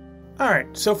 All right,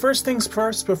 so first things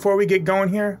first, before we get going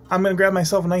here, I'm going to grab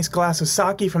myself a nice glass of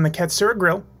sake from the Katsura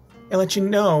Grill and let you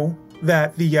know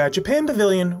that the Japan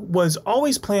Pavilion was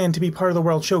always planned to be part of the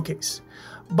World Showcase,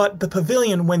 but the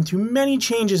pavilion went through many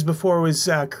changes before it was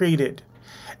created.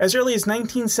 As early as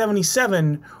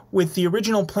 1977, with the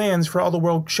original plans for all the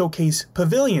World Showcase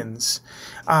pavilions,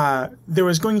 there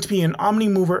was going to be an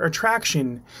Omnimover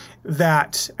attraction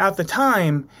that, at the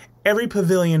time, every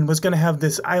pavilion was going to have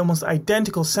this almost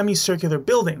identical semicircular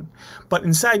building, but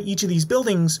inside each of these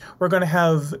buildings, we're going to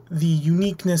have the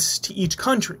uniqueness to each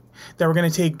country, that we're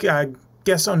going to take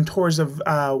guests on tours of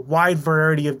a wide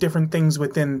variety of different things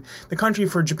within the country.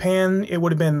 For Japan, it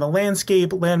would have been the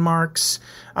landscape, landmarks,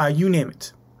 you name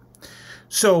it.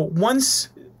 So once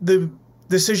the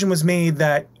decision was made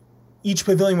that each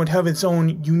pavilion would have its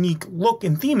own unique look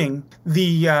and theming,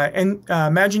 the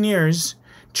Imagineers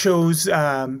chose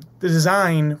the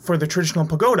design for the traditional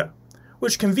pagoda,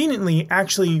 which conveniently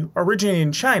actually originated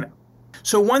in China.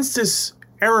 So once this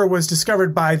error was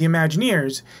discovered by the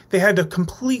Imagineers, they had to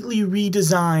completely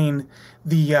redesign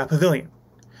the pavilion.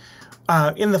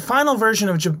 In the final version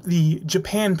of the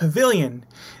Japan Pavilion,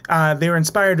 they were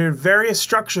inspired by various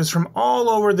structures from all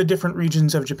over the different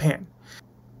regions of Japan.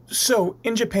 So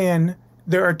in Japan,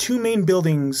 there are two main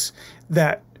buildings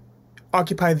that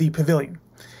occupy the pavilion.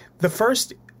 The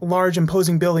first large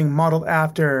imposing building modeled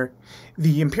after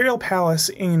the Imperial Palace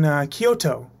in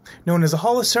Kyoto, known as the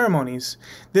Hall of Ceremonies.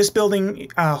 This building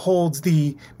holds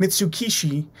the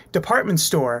Mitsukishi department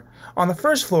store on the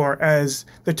first floor, as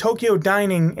the Tokyo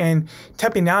Dining and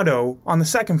Teppanyado on the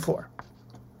second floor.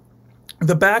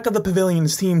 The back of the pavilion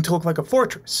is themed to look like a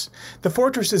fortress. The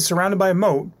fortress is surrounded by a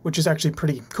moat, which is actually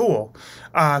pretty cool.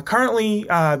 Currently,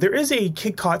 there is a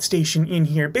Kid Cot station in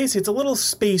here. Basically, it's a little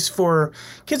space for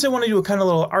kids that want to do a kind of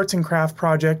little arts and craft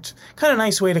project. Kind of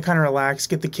nice way to kind of relax,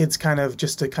 get the kids kind of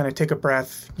just to kind of take a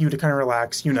breath, you to kind of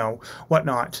relax,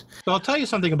 whatnot. So I'll tell you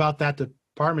something about that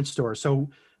department store. So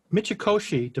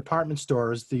Michikoshi Department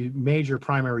Store is the major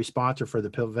primary sponsor for the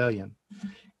pavilion.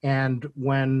 And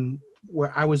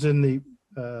where I was in the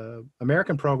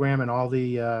American program and all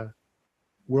the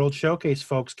World Showcase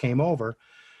folks came over,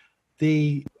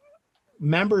 the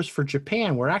members for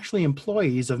Japan were actually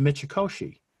employees of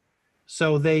Michikoshi.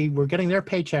 So they were getting their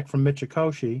paycheck from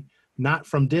Michikoshi, not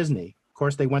from Disney. Of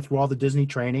course, they went through all the Disney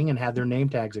training and had their name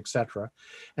tags, etc.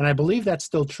 And I believe that's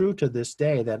still true to this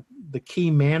day, that the key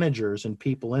managers and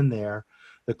people in there,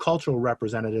 the cultural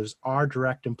representatives, are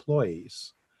direct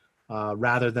employees,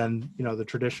 rather than, the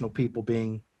traditional people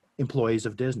being employees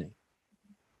of Disney.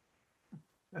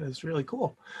 That is really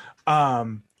cool.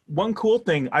 One cool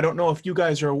thing, I don't know if you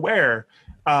guys are aware,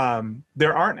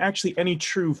 there aren't actually any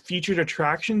true featured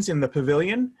attractions in the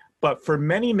pavilion, but for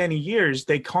many, many years,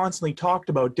 they constantly talked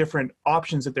about different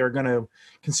options that they're going to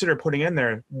consider putting in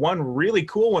there. One really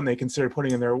cool one they considered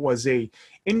putting in there was a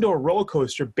indoor roller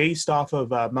coaster based off of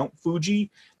Mount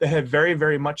Fuji that had very,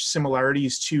 very much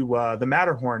similarities to the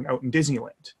Matterhorn out in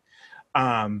Disneyland.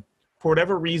 For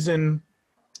whatever reason,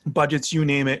 budgets, you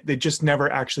name it, they just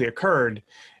never actually occurred.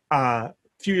 A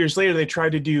few years later, they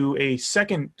tried to do a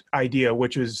second idea,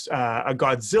 which was a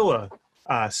Godzilla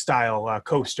style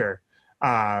coaster,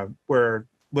 where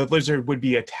the lizard would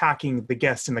be attacking the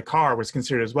guests in the car, was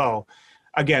considered as well.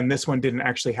 Again, this one didn't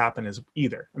actually happen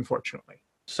either, unfortunately.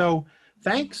 So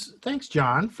thanks,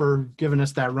 John, for giving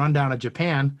us that rundown of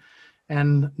Japan.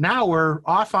 And now we're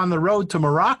off on the road to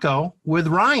Morocco with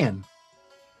Ryan.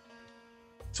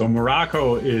 So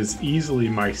Morocco is easily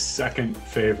my second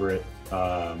favorite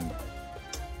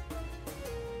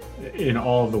in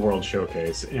all of the World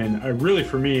Showcase. And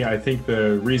for me, I think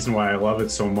the reason why I love it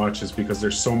so much is because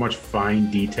there's so much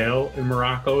fine detail in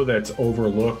Morocco that's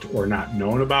overlooked or not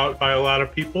known about by a lot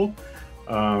of people.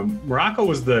 Morocco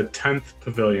was the 10th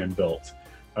pavilion built.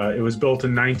 It was built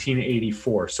in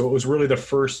 1984, so it was really the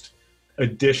first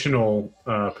additional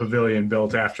pavilion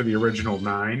built after the original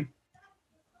 9.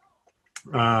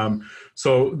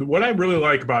 So what I really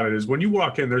like about it is when you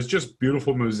walk in, there's just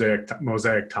beautiful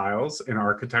mosaic tiles and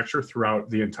architecture throughout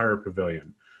the entire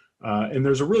pavilion. And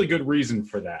there's a really good reason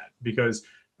for that, because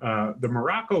the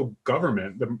Morocco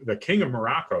government, the King of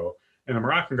Morocco and the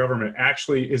Moroccan government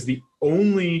actually is the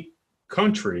only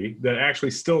country that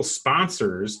actually still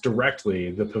sponsors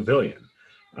directly the pavilion.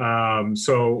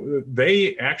 So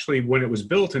they actually, when it was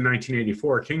built in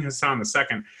 1984, King Hassan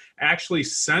II actually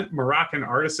sent Moroccan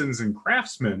artisans and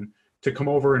craftsmen to come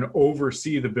over and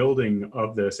oversee the building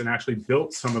of this, and actually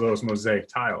built some of those mosaic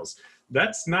tiles.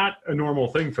 That's not a normal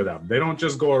thing for them. They don't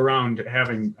just go around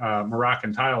having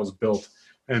Moroccan tiles built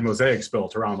and mosaics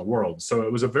built around the world. So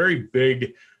it was a very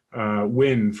big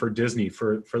win for Disney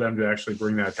for them to actually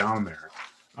bring that down there.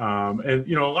 And,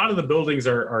 you know, a lot of the buildings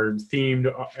are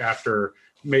themed after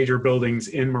major buildings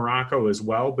in Morocco as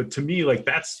well. But to me, like,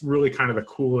 that's really kind of the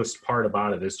coolest part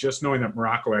about it, is just knowing that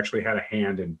Morocco actually had a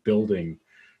hand in building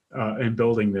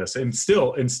this, and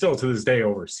still to this day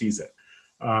oversees it.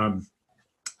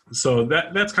 So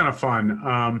that's kind of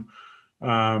fun.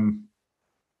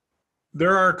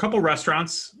 There are a couple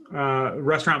restaurants.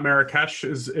 Restaurant Marrakesh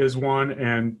is one,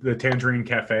 and the Tangerine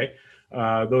Cafe.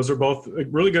 Those are both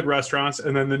really good restaurants.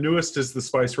 And then the newest is the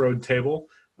Spice Road Table.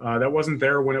 That wasn't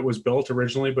there when it was built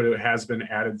originally, but it has been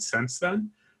added since then.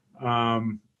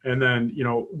 And then, you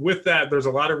know, with that, there's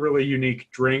a lot of really unique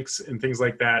drinks and things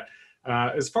like that.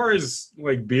 As far as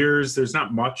like beers, there's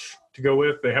not much to go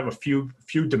with. They have a few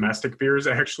domestic beers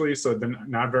actually, so they're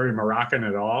not very Moroccan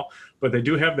at all. But they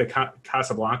do have the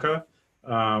Casablanca,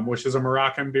 which is a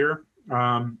Moroccan beer.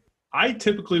 I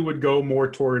typically would go more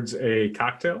towards a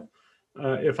cocktail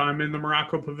if I'm in the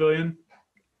Morocco Pavilion.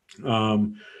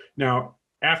 Now,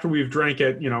 after we've drank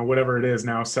it, you know, whatever it is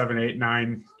now, 7, 8,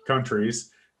 9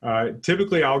 countries,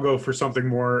 typically I'll go for something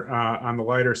more on the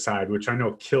lighter side, which I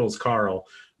know kills Carl.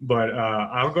 But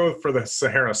I'll go for the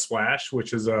Sahara Splash,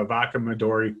 which is a vodka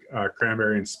Midori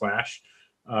cranberry and splash,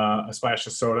 a splash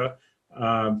of soda.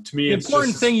 To me, The it's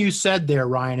important just, thing you said there,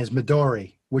 Ryan, is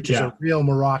Midori, which is Yeah. a real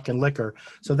Moroccan liquor.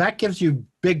 So that gives you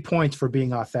big points for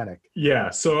being authentic. Yeah,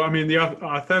 so I mean, the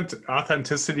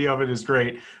authenticity of it is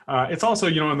great. It's also,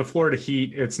 you know, in the Florida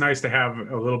heat, it's nice to have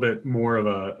a little bit more of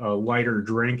a lighter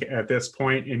drink at this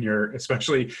point in your,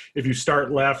 especially if you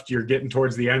start left, you're getting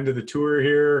towards the end of the tour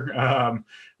here.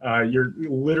 You're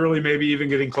literally maybe even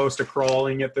getting close to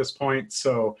crawling at this point,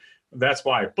 so that's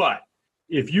why. But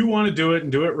if you want to do it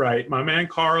and do it right, my man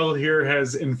Carl here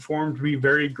has informed me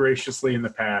very graciously in the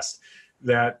past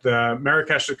that the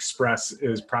Marrakesh Express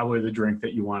is probably the drink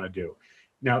that you want to do.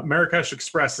 Now, Marrakesh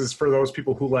Express is for those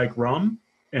people who like rum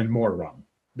and more rum,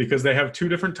 because they have 2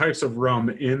 different types of rum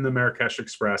in the Marrakesh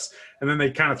Express, and then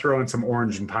they kind of throw in some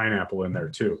orange and pineapple in there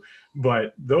too.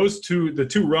 But the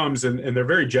two rums, and they're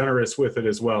very generous with it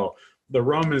as well. The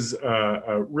rum is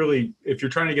really, if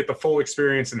you're trying to get the full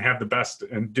experience and have the best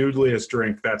and doodliest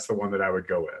drink, that's the one that I would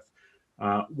go with.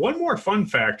 One more fun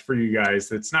fact for you guys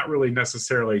that's not really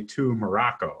necessarily to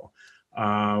Morocco,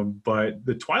 but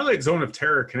the Twilight Zone of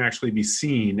Terror can actually be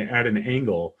seen at an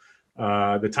angle.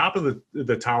 The top of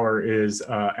the tower is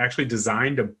actually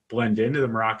designed to blend into the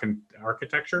Moroccan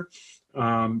architecture.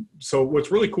 So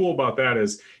what's really cool about that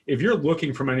is if you're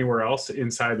looking from anywhere else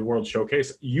inside the World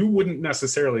Showcase, you wouldn't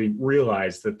necessarily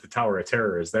realize that the Tower of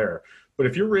Terror is there. But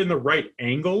if you're in the right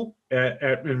angle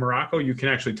in Morocco, you can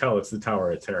actually tell it's the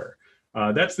Tower of Terror.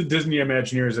 That's the Disney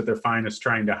Imagineers at their finest,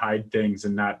 trying to hide things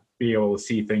and not be able to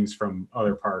see things from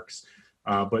other parks.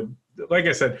 But like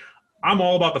I said, I'm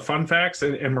all about the fun facts,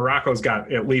 and Morocco's got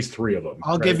at least 3 of them.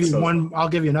 I'll give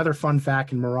you another fun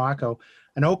fact in Morocco.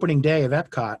 An opening day of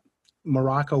Epcot,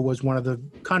 Morocco was one of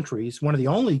the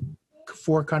only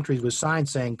 4 countries with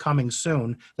signs saying coming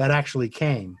soon that actually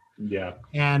came. Yeah.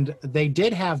 And they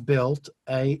did have built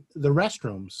the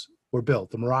restrooms were built,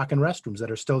 the Moroccan restrooms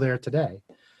that are still there today.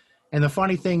 And the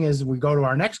funny thing is, we go to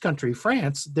our next country,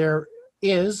 France, there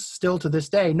is still to this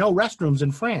day no restrooms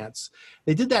in France.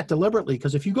 They did that deliberately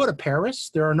because if you go to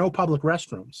Paris, there are no public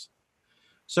restrooms.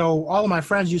 So all of my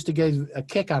friends used to get a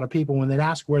kick out of people when they'd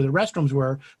ask where the restrooms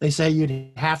were. They say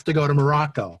you'd have to go to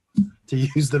Morocco to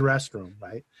use the restroom,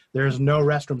 right? There's no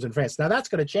restrooms in France. Now that's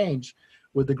going to change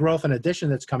with the growth and addition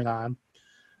that's coming on,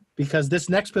 because this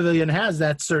next pavilion has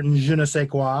that certain je ne sais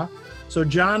quoi. So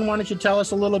John, why don't you tell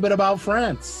us a little bit about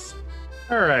France?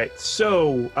 All right,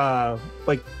 so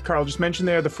like Carl just mentioned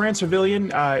there, the France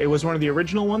Pavilion, it was one of the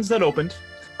original ones that opened.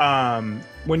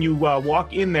 When you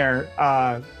walk in there,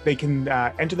 they can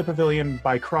enter the pavilion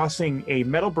by crossing a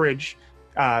metal bridge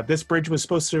This bridge was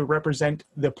supposed to represent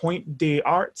the Pont des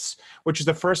Arts, which is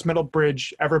the first metal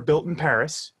bridge ever built in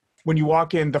Paris. When you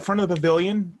walk in, the front of the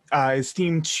pavilion is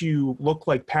themed to look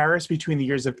like Paris between the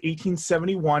years of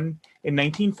 1871 and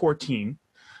 1914.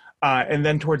 And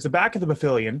then towards the back of the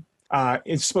pavilion,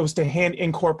 it's supposed to hand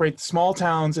incorporate small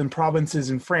towns and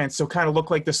provinces in France. So kind of look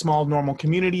like the small normal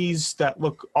communities that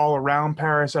look all around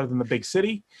Paris other than the big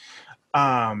city.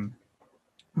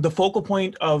 The focal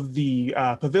point of the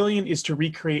pavilion is to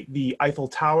recreate the Eiffel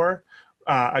Tower,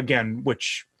 again,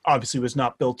 which obviously was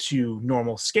not built to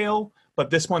normal scale, but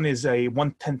this one is a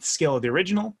 1/10 scale of the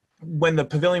original. When the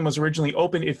pavilion was originally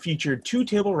opened, it featured 2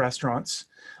 table restaurants,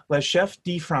 Le Chef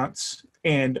de France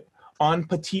and Un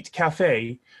Petit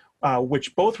Café,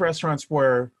 which both restaurants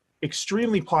were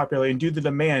extremely popular, and due to the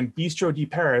demand, Bistro de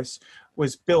Paris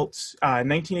was built in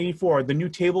 1984. The new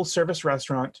table service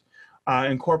restaurant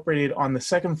incorporated on the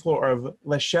second floor of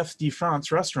Le Chef de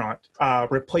France restaurant,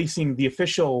 replacing the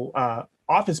official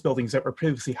office buildings that were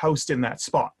previously housed in that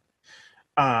spot.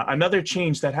 Another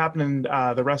change that happened in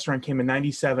the restaurant came in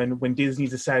 97 when Disney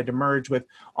decided to merge with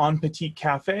Un Petit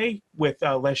Café with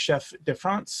Le Chef de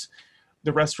France.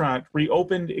 The restaurant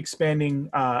reopened, expanding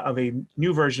of a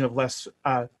new version of Les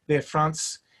de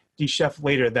France de Chef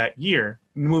later that year.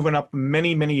 Moving up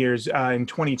many, many years, in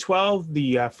 2012,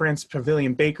 the France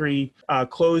Pavilion Bakery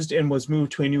closed and was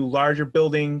moved to a new, larger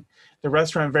building. The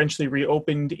restaurant eventually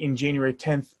reopened in January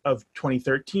 10th of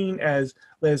 2013 as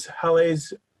Les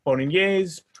Halles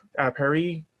Bolognaises,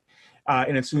 Paris,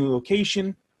 in its new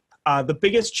location. The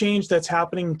biggest change that's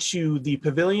happening to the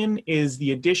pavilion is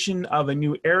the addition of a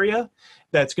new area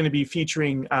that's going to be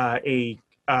featuring a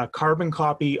carbon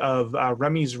copy of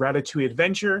Remy's Ratatouille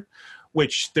Adventure,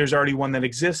 which there's already one that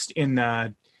exists in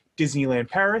Disneyland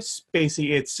Paris.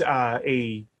 Basically, it's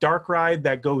a dark ride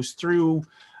that goes through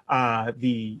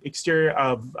the exterior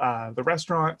of the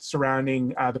restaurant surrounding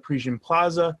the Parisian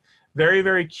Plaza. Very,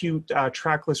 very cute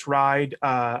trackless ride.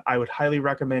 I would highly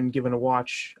recommend giving a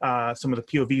watch some of the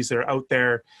POVs that are out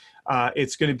there.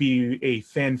 It's going to be a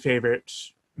fan favorite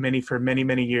for many,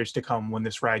 many years to come when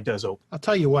this ride does open. I'll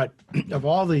tell you what, of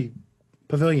all the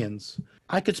pavilions,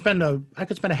 I could spend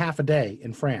a half a day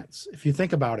in France. If you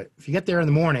think about it, if you get there in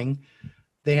the morning,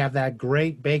 they have that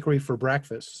great bakery for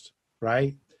breakfast,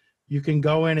 right? You can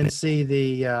go in and see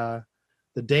the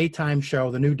daytime show,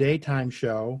 the new daytime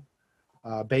show,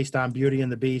 based on Beauty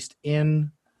and the Beast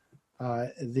in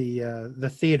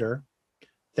the theater.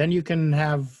 Then you can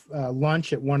have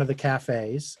lunch at one of the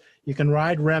cafes. You can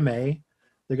ride Remy.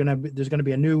 There's gonna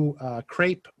be a new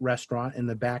crepe restaurant in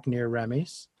the back near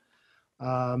Remy's.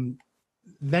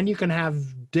 Then you can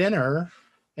have dinner,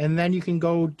 and then you can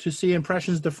go to see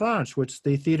Impressions de France, which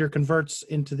the theater converts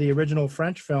into the original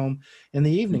French film in the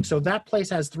evening. So that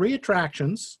place has 3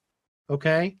 attractions,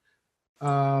 okay?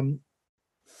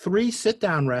 3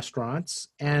 sit-down restaurants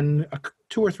and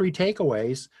 2 or 3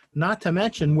 takeaways, not to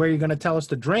mention where you're going to tell us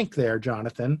to drink there,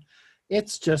 Jonathan.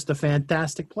 It's just a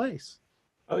fantastic place.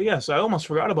 Oh, yes. I almost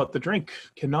forgot about the drink.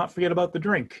 Cannot forget about the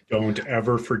drink. Don't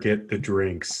ever forget the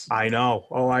drinks. I know.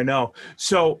 Oh, I know.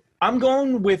 So I'm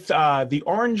going with the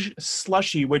orange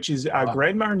slushy, which is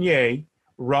Grand Marnier,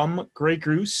 rum, Grey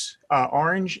Goose,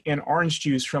 orange, and orange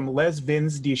juice from Les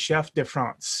Vins de Chef de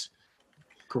France.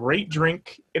 Great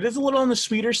drink. It is a little on the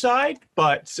sweeter side,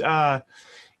 but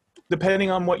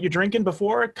depending on what you're drinking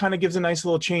before, it kind of gives a nice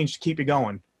little change to keep you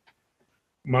going.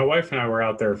 My wife and I were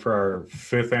out there for our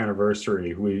 5th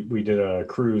anniversary. We did a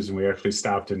cruise, and we actually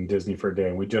stopped in Disney for a day,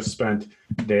 and we just spent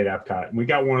a day at Epcot. And we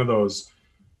got one of those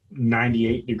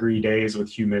 98-degree days with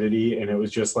humidity, and it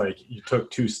was just like you took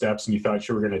 2 steps and you thought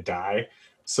you were going to die.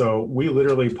 So we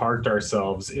literally parked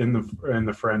ourselves in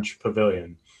the French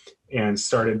pavilion and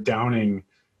started downing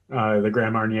the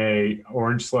Grand Marnier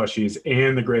orange slushies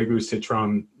and the Grey Goose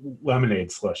Citron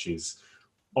lemonade slushies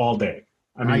all day.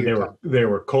 I mean, they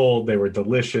were cold, they were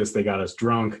delicious, they got us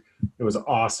drunk. It was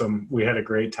awesome. We had a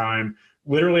great time.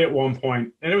 Literally at one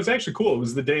point, and it was actually cool. It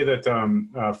was the day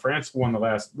that France won the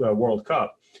last World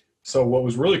Cup. So what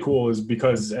was really cool is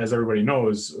because, as everybody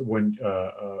knows, when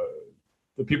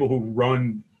the people who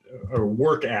run or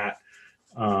work at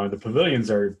the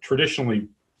pavilions are traditionally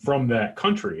from that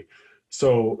country.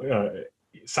 So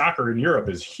soccer in Europe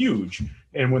is huge.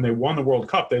 And when they won the World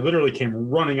Cup, they literally came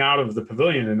running out of the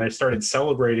pavilion and they started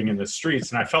celebrating in the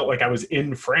streets. And I felt like I was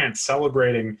in France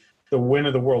celebrating the win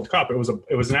of the World Cup. It was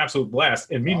an absolute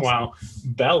blast. And meanwhile,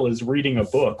 awesome. Belle is reading a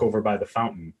book over by the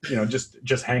fountain,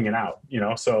 just hanging out,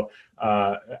 So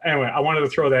anyway, I wanted to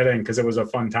throw that in because it was a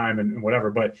fun time and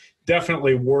whatever. But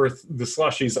definitely the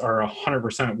slushies are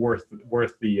 100% worth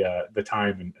the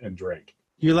time and drink.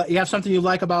 You have something you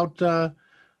like about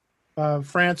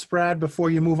France, Brad, before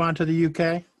you move on to the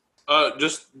UK?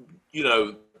 Just,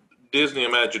 Disney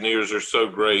Imagineers are so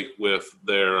great with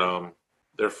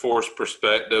their forced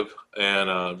perspective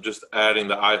and just adding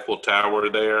the Eiffel Tower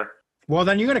there. Well,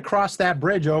 then you're going to cross that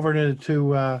bridge over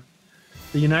to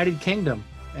the United Kingdom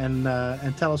and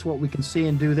tell us what we can see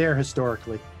and do there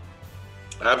historically.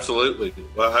 Absolutely.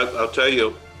 Well, I'll tell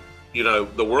you,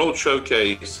 the World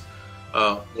Showcase,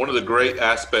 one of the great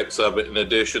aspects of it, in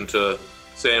addition to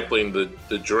sampling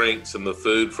the drinks and the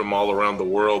food from all around the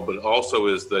world, but also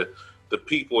is the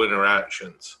people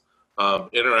interactions,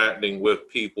 interacting with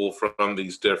people from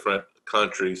these different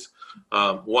countries.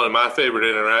 One of my favorite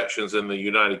interactions in the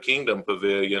United Kingdom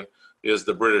Pavilion is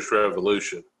the British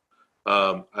Revolution.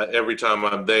 Every time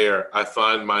I'm there, I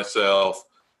find myself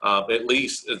at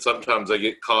least, and sometimes I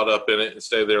get caught up in it and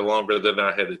stay there longer than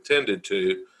I had intended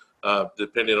to,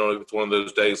 depending on if it's one of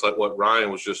those days like what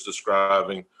Ryan was just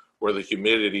describing, where the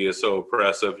humidity is so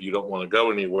oppressive, you don't want to go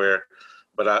anywhere.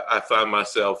 But I find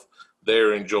myself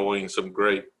there enjoying some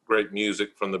great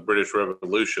music from the British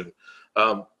Revolution.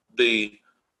 The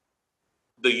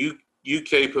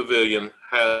UK Pavilion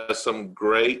has some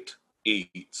great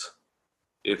eats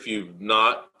if you've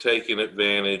not taken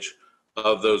advantage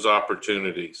of those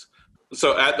opportunities.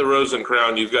 So at the Rose and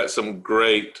Crown, you've got some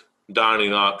great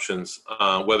dining options,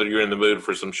 whether you're in the mood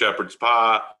for some shepherd's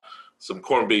pie, some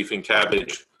corned beef and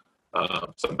cabbage,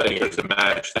 some bangers and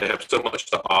mash. They have so much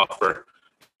to offer.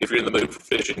 If you're in the mood for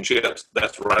fish and chips,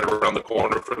 that's right around the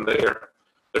corner from there.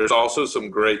 There's also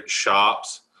some great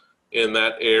shops in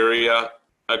that area.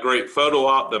 A great photo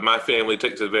op that my family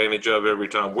takes advantage of every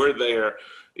time we're there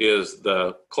is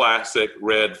the classic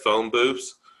red phone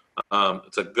booths.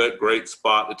 It's a great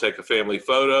spot to take a family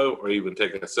photo or even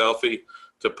take a selfie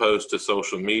to post to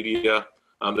social media.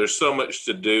 There's so much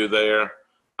to do there.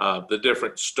 The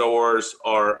different stores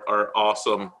are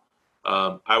awesome.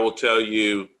 I will tell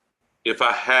you, if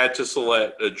I had to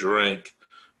select a drink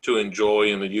to enjoy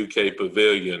in the UK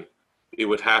Pavilion, it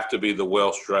would have to be the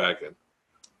Welsh Dragon.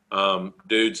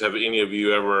 Dudes, have any of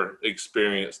you ever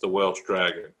experienced the Welsh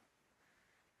Dragon?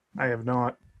 I have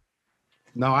not.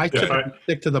 No, I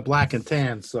stick to the black and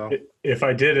tan. So If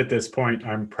I did at this point,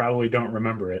 I probably don't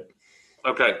remember it.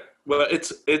 Okay. Well,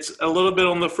 it's a little bit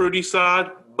on the fruity side,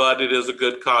 but it is a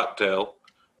good cocktail,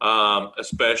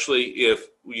 especially if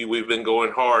we've been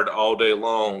going hard all day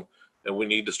long and we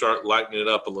need to start lightening it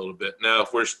up a little bit. Now,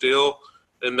 if we're still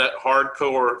in that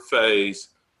hardcore phase,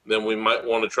 then we might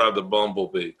want to try the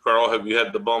Bumblebee. Carl, have you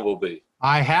had the Bumblebee?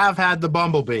 I have had the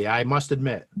Bumblebee, I must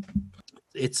admit.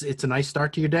 It's a nice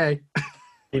start to your day.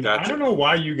 I don't know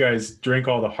why you guys drink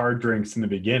all the hard drinks in the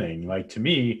beginning. Like, to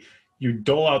me, you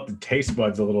dole out the taste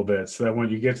buds a little bit so that when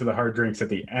you get to the hard drinks at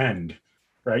the end,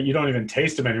 right, you don't even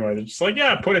taste them anymore. They're just like,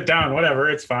 yeah, put it down, whatever,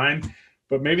 it's fine.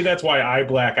 But maybe that's why I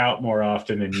black out more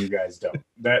often and you guys don't.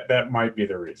 That might be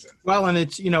the reason. Well, and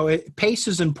it's, pace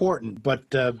is important. But,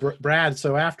 Brad,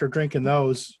 so after drinking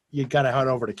those, you got to head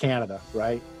over to Canada,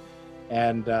 right?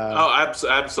 And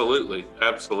Absolutely.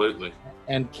 Absolutely.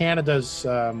 And Canada's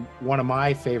one of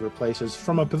my favorite places.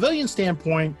 From a pavilion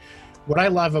standpoint, what I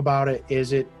love about it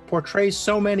is it portrays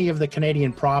so many of the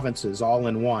Canadian provinces all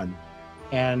in one.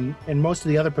 And most of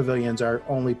the other pavilions are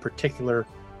only particular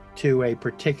to a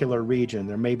particular region.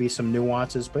 There may be some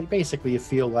nuances, but basically you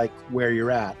feel like where you're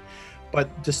at.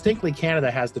 But distinctly, Canada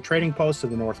has the trading posts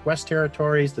of the Northwest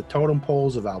Territories, the totem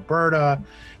poles of Alberta,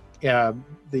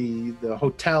 the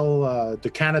Hotel de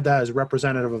Canada is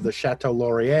representative of the Chateau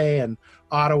Laurier in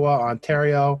Ottawa,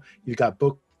 Ontario. You've got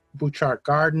Bouchard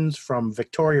Gardens from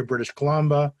Victoria, British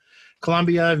Columbia.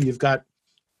 You've got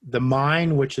the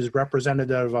Mine, which is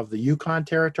representative of the Yukon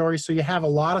Territory. So you have a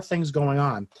lot of things going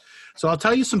on. So I'll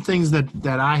tell you some things that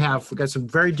I have. We've got some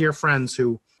very dear friends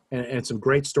and some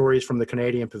great stories from the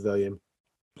Canadian Pavilion.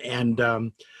 And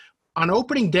on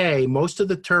opening day, most of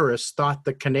the tourists thought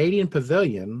the Canadian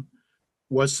Pavilion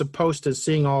was supposed to,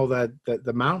 seeing all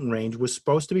the mountain range, was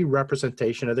supposed to be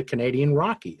representation of the Canadian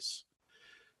Rockies,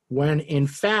 when in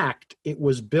fact it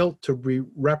was built to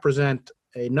represent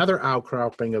another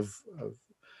outcropping of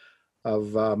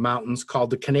mountains called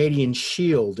the Canadian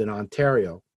Shield in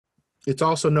Ontario. It's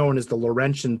also known as the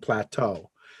Laurentian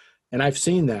Plateau, and I've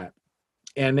seen that,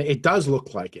 and it does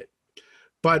look like it.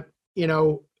 But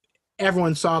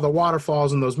everyone saw the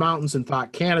waterfalls in those mountains and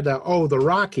thought Canada, the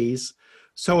Rockies.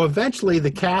 So eventually the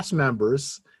cast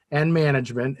members and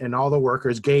management and all the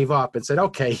workers gave up and said,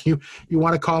 okay, you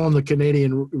want to call them the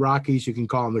Canadian Rockies, you can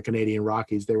call them the Canadian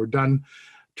Rockies. They were done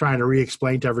trying to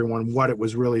re-explain to everyone what it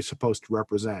was really supposed to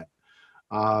represent.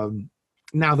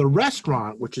 Now the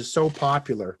restaurant, which is so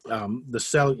popular,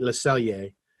 the Le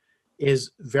Cellier,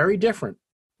 is very different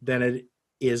than it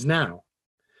is now.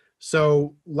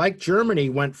 So like Germany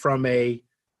went from a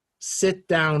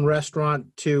sit-down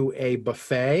restaurant to a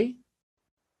buffet,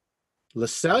 Le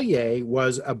Cellier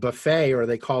was a buffet, or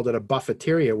they called it a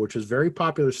buffeteria, which was very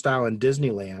popular style in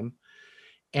Disneyland.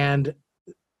 And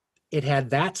it had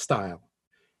that style.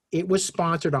 It was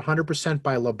sponsored 100%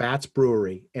 by Labatt's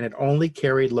Brewery, and it only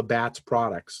carried Labatt's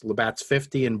products, Labatt's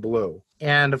 50 and Blue.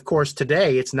 And of course,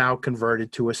 today it's now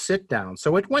converted to a sit-down.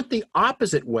 So it went the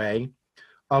opposite way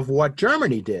of what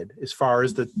Germany did as far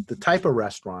as the type of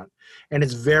restaurant. And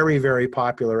it's very, very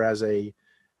popular as a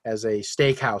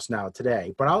steakhouse now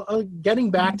today. But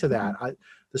getting back to that,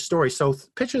 the story. So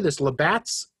picture this: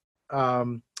 Labatt's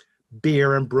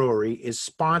Beer and Brewery is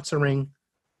sponsoring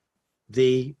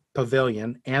the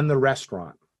pavilion and the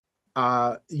restaurant.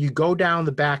 You go down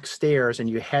the back stairs and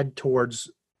you head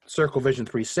towards Circle Vision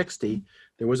 360.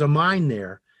 There was a mine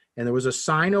there, and there was a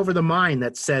sign over the mine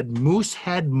that said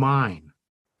Moosehead Mine.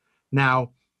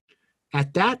 Now,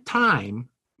 at that time,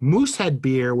 Moosehead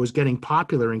beer was getting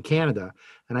popular in Canada,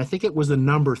 and I think it was the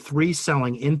number 3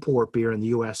 selling import beer in the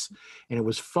U.S., and it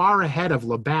was far ahead of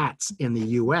Labatt's in the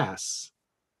U.S.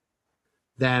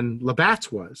 than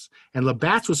Labatt's was. And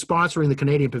Labatt's was sponsoring the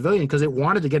Canadian Pavilion because it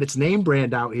wanted to get its name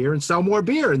brand out here and sell more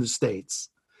beer in the States.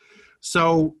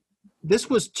 So this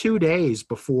was 2 days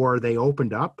before they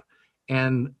opened up,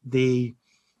 and the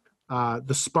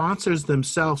sponsors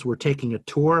themselves were taking a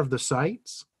tour of the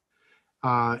sites,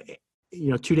 2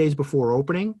 days before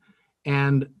opening,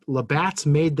 and Labatt's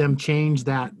made them change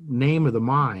that name of the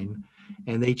mine,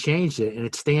 and they changed it, and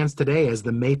it stands today as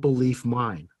the Maple Leaf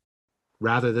Mine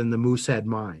rather than the Moosehead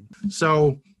Mine.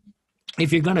 So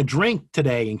if you're going to drink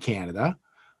today in Canada,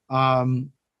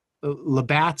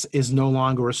 Labatt's is no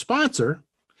longer a sponsor,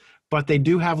 but they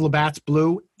do have Labatt's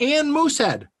Blue and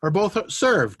Moosehead are both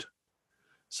served.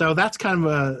 So that's kind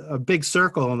of a big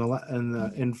circle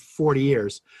in 40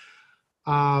 years.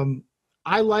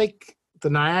 I like the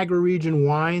Niagara region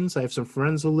wines. I have some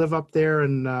friends who live up there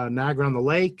in Niagara on the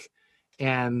Lake,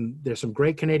 and there's some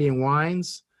great Canadian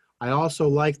wines. I also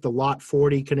like the Lot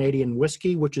 40 Canadian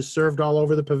whiskey, which is served all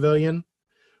over the pavilion.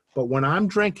 But when I'm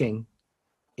drinking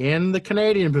in the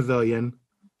Canadian Pavilion,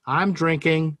 I'm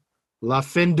drinking La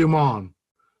Fin du Monde.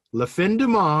 La Fin du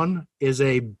Monde is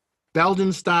a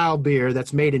Belgian-style beer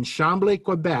that's made in Chambly,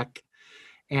 Quebec,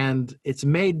 and it's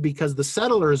made because the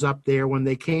settlers up there, when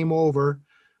they came over,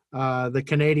 the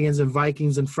Canadians and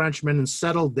Vikings and Frenchmen, and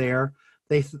settled there,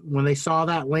 when they saw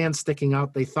that land sticking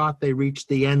out, they thought they reached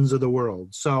the ends of the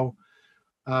world. So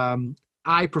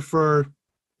I prefer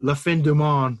La Fin du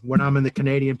Monde when I'm in the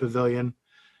Canadian Pavilion,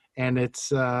 and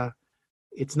it's not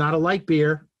a light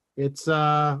beer. It's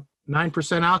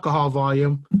 9% alcohol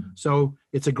volume, so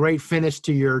it's a great finish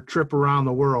to your trip around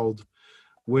the world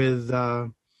with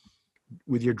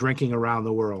your drinking around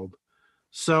the world.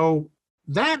 So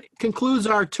that concludes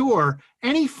our tour.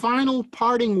 Any final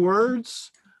parting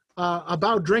words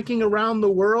about drinking around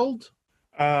the world?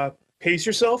 Pace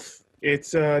yourself.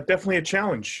 It's definitely a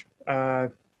challenge.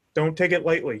 Don't take it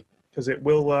lightly, because it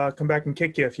will come back and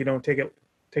kick you if you don't take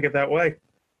it that way.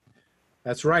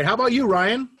 That's right. How about you,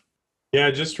 Ryan? Yeah,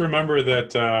 just remember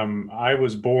that I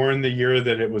was born the year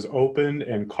that it was opened,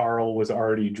 and Carl was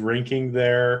already drinking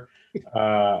there.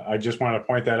 I just want to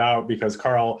point that out because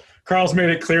Carl's made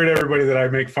it clear to everybody that I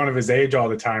make fun of his age all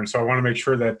the time, so I want to make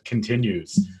sure that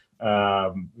continues.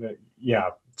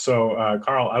 So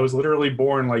Carl, I was literally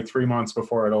born like 3 months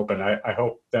before it opened. I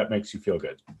hope that makes you feel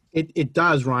good. It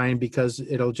does, Ryan, because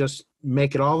it'll just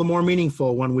make it all the more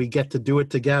meaningful when we get to do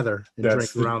it together and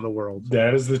drink around the world.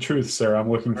 That is the truth, sir. I'm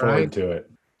looking forward to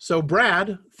it. So,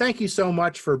 Brad, thank you so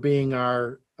much for being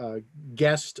our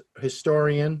guest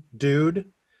historian, dude.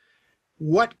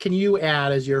 What can you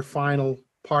add as your final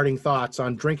parting thoughts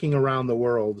on drinking around the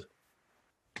world?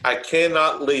 I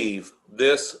cannot leave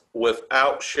this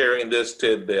without sharing this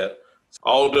tidbit.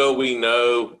 Although we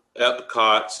know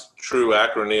Epcot's true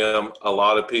acronym, a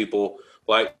lot of people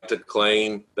like to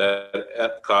claim that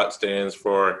Epcot stands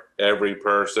for Every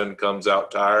Person Comes Out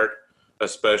Tired,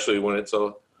 especially when it's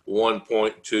a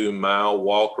 1.2 mile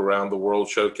walk around the World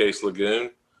Showcase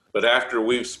Lagoon. But after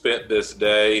we've spent this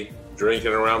day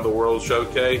drinking around the World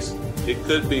Showcase, it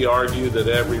could be argued that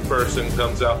every person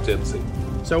comes out tipsy.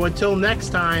 So until next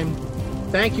time,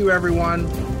 thank you, everyone.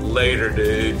 Later,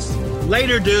 dudes.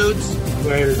 Later, dudes.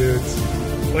 Later,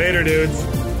 dudes. Later, dudes.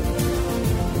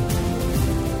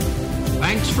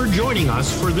 Thanks for joining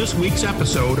us for this week's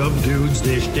episode of Dudes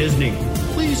Dish Disney.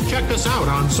 Please check us out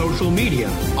on social media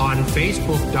on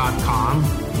Facebook.com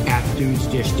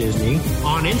 @DudesDishDisney,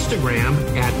 on Instagram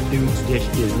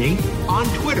 @DudesDishDisney, on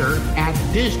Twitter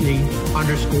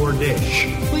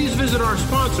 @Disney_Dish. Please visit our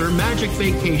sponsor, Magic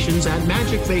Vacations, at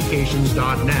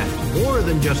magicvacations.net. More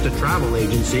than just a travel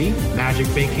agency, Magic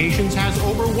Vacations has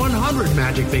over 100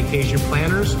 Magic Vacation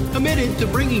planners committed to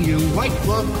bringing you white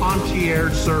glove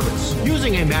concierge service.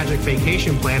 Using a Magic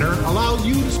Vacation planner allows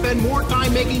you to spend more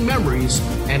time making memories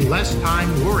and less time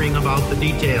worrying about the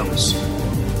details.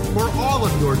 For all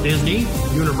of your Disney,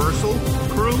 Universal,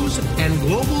 cruise, and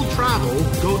global travel,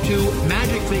 go to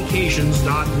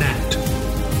magicvacations.net.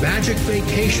 Magic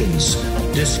Vacations.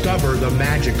 Discover the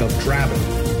magic of travel.